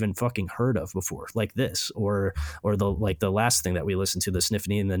never even fucking heard of before, like this or the last thing that we listened to, the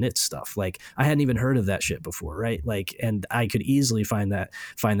Sniffany and the Nits stuff. Like, I hadn't even heard of that shit before, right? Like, and I could easily find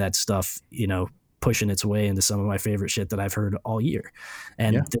that stuff, you know, pushing its way into some of my favorite shit that I've heard all year.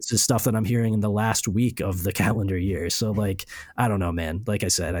 And this is stuff that I'm hearing in the last week of the calendar year. So like, I don't know, man. Like I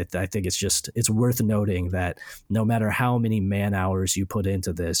said, I think it's worth noting that no matter how many man hours you put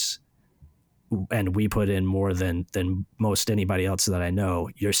into this, and we put in more than most anybody else that I know,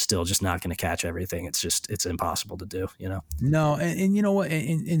 you're still just not going to catch everything. It's impossible to do, you know? No. And you know what,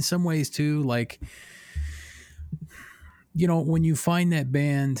 in some ways too, like, you know, when you find that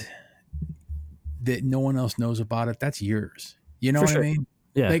band that no one else knows about it, that's yours. You know what I mean?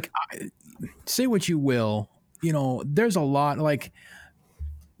 Yeah. Like, say what you will, you know, there's a lot of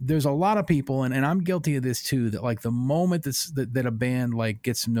people, and I'm guilty of this too, that like the moment that a band like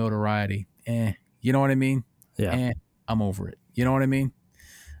gets some notoriety, you know what I mean? Yeah. I'm over it. You know what I mean?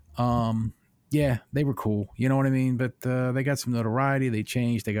 Yeah, they were cool. You know what I mean? But they got some notoriety, they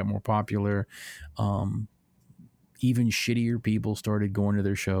changed, they got more popular. Even shittier people started going to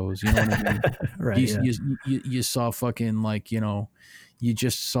their shows. You know what I mean? Right. You saw fucking, like, you know, you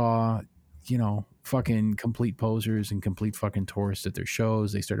just saw, you know, fucking complete posers and complete fucking tourists at their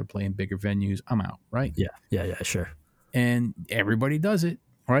shows. They started playing bigger venues. I'm out. Right. Yeah. Sure. And everybody does it.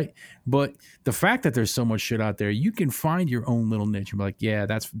 Right. But the fact that there's so much shit out there, you can find your own little niche and be like, yeah,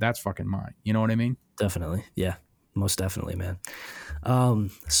 that's fucking mine. You know what I mean? Definitely. Yeah. Most definitely, man.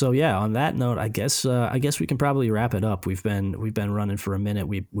 So yeah, on that note, I guess we can probably wrap it up. We've been running for a minute.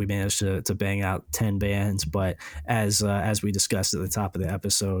 We managed to bang out 10 bands, but as we discussed at the top of the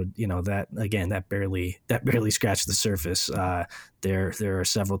episode, you know, that barely scratched the surface. there are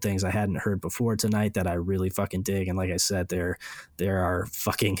several things I hadn't heard before tonight that I really fucking dig. And like I said, there are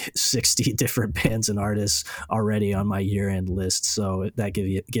fucking 60 different bands and artists already on my year-end list. So that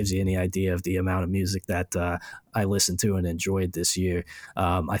gives you any idea of the amount of music that I listened to and enjoyed this year.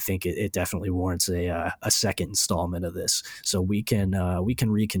 I think it definitely warrants a second installment of this. So we can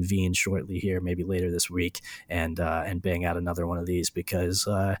reconvene shortly here, maybe later this week, and bang out another one of these because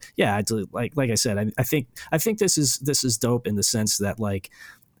like I said, I think this is dope in the sense that like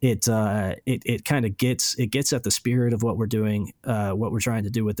it kind of gets at the spirit of what we're doing, what we're trying to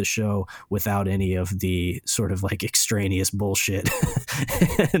do with the show without any of the sort of like extraneous bullshit.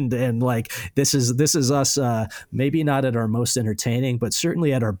 and like this is us, maybe not at our most entertaining, but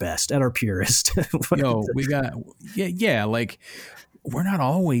certainly at our best, at our purest. Yo, we got like we're not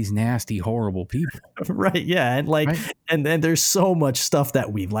always nasty, horrible people. Right. Yeah. And like, right? and then there's so much stuff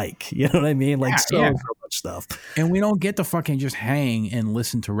that we like, you know what I mean? Like so much stuff. And we don't get to fucking just hang and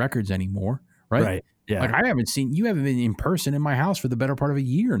listen to records anymore. Right. Right. Yeah. Like you haven't been in person in my house for the better part of a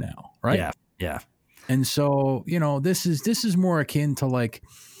year now. Right. Yeah. Yeah. And so, this is more akin to like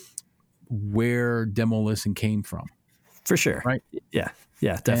where Demo Listen came from. For sure. Right. Yeah.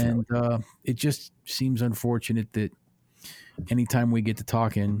 Yeah, definitely. And it just seems unfortunate that anytime we get to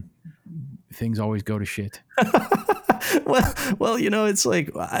talking, things always go to shit. well, it's like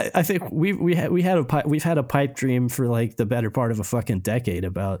I think we've had a pipe dream for like the better part of a fucking decade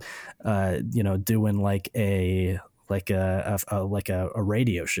about doing like a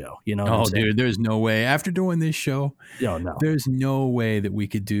radio show, Oh, dude, there's no way. After doing this show, no, there's no way that we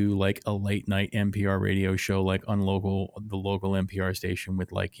could do like a late night NPR radio show like on the local NPR station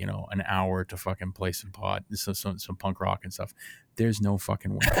with like an hour to fucking play some punk rock and stuff. There's no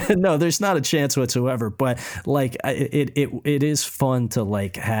fucking way. No, there's not a chance whatsoever. But like it is fun to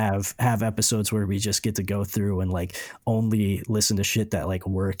like have episodes where we just get to go through and like only listen to shit that like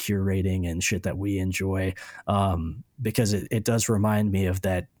we're curating and shit that we enjoy. Because it does remind me of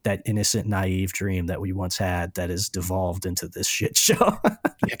that innocent, naive dream that we once had that has devolved into this shit show.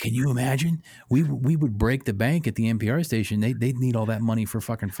 Yeah, can you imagine? We would break the bank at the NPR station. They'd need all that money for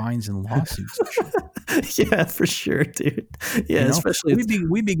fucking fines and lawsuits and shit. Yeah, for sure, dude. Yeah, especially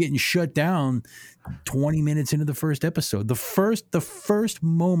we'd be getting shut down 20 minutes into the first episode. The first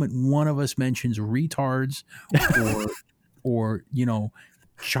moment one of us mentions retards or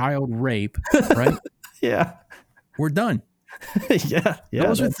child rape, right? Yeah. We're done. Yeah.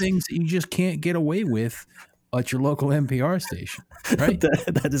 Those are things that you just can't get away with at your local NPR station, right?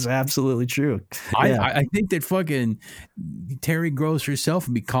 That is absolutely true. I think that fucking Terry Gross herself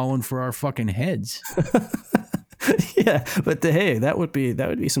would be calling for our fucking heads. Yeah, but hey, that would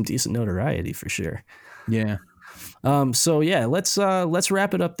be some decent notoriety for sure. Yeah. So yeah, let's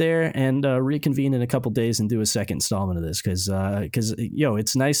wrap it up there and reconvene in a couple days and do a second installment of this because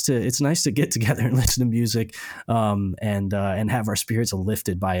it's nice to get together and listen to music and have our spirits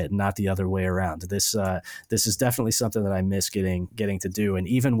lifted by it, not the other way around. This is definitely something that I miss getting to do, and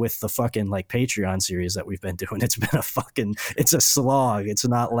even with the fucking like Patreon series that we've been doing, it's a slog. It's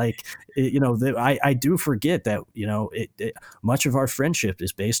not like I do forget that much of our friendship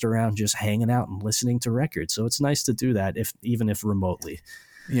is based around just hanging out and listening to records. So it's nice to do that even if remotely.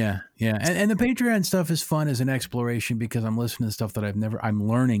 Yeah. And the Patreon stuff is fun as an exploration because I'm listening to stuff that I'm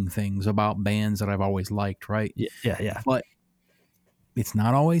learning things about bands that I've always liked, right? Yeah. But it's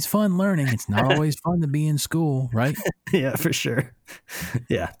not always fun learning. It's not always fun to be in school, right? Yeah, for sure.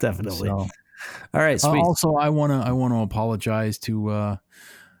 Yeah, definitely. So, all right, sweet. Also, I want to apologize to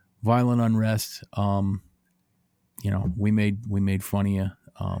Violent Unrest. We made fun of you.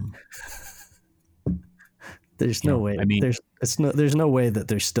 There's no way. I mean, there's no way that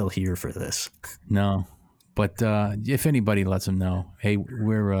they're still here for this. No, but if anybody lets them know, hey,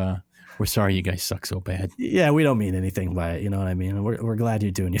 we're sorry you guys suck so bad. Yeah, we don't mean anything by it. You know what I mean? We're glad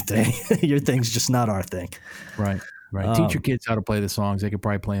you're doing your thing. Your thing's just not our thing. Right. Teach your kids how to play the songs. They could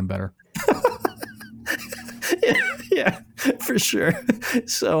probably play them better. Yeah, for sure.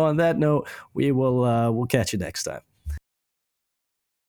 So on that note, we'll catch you next time.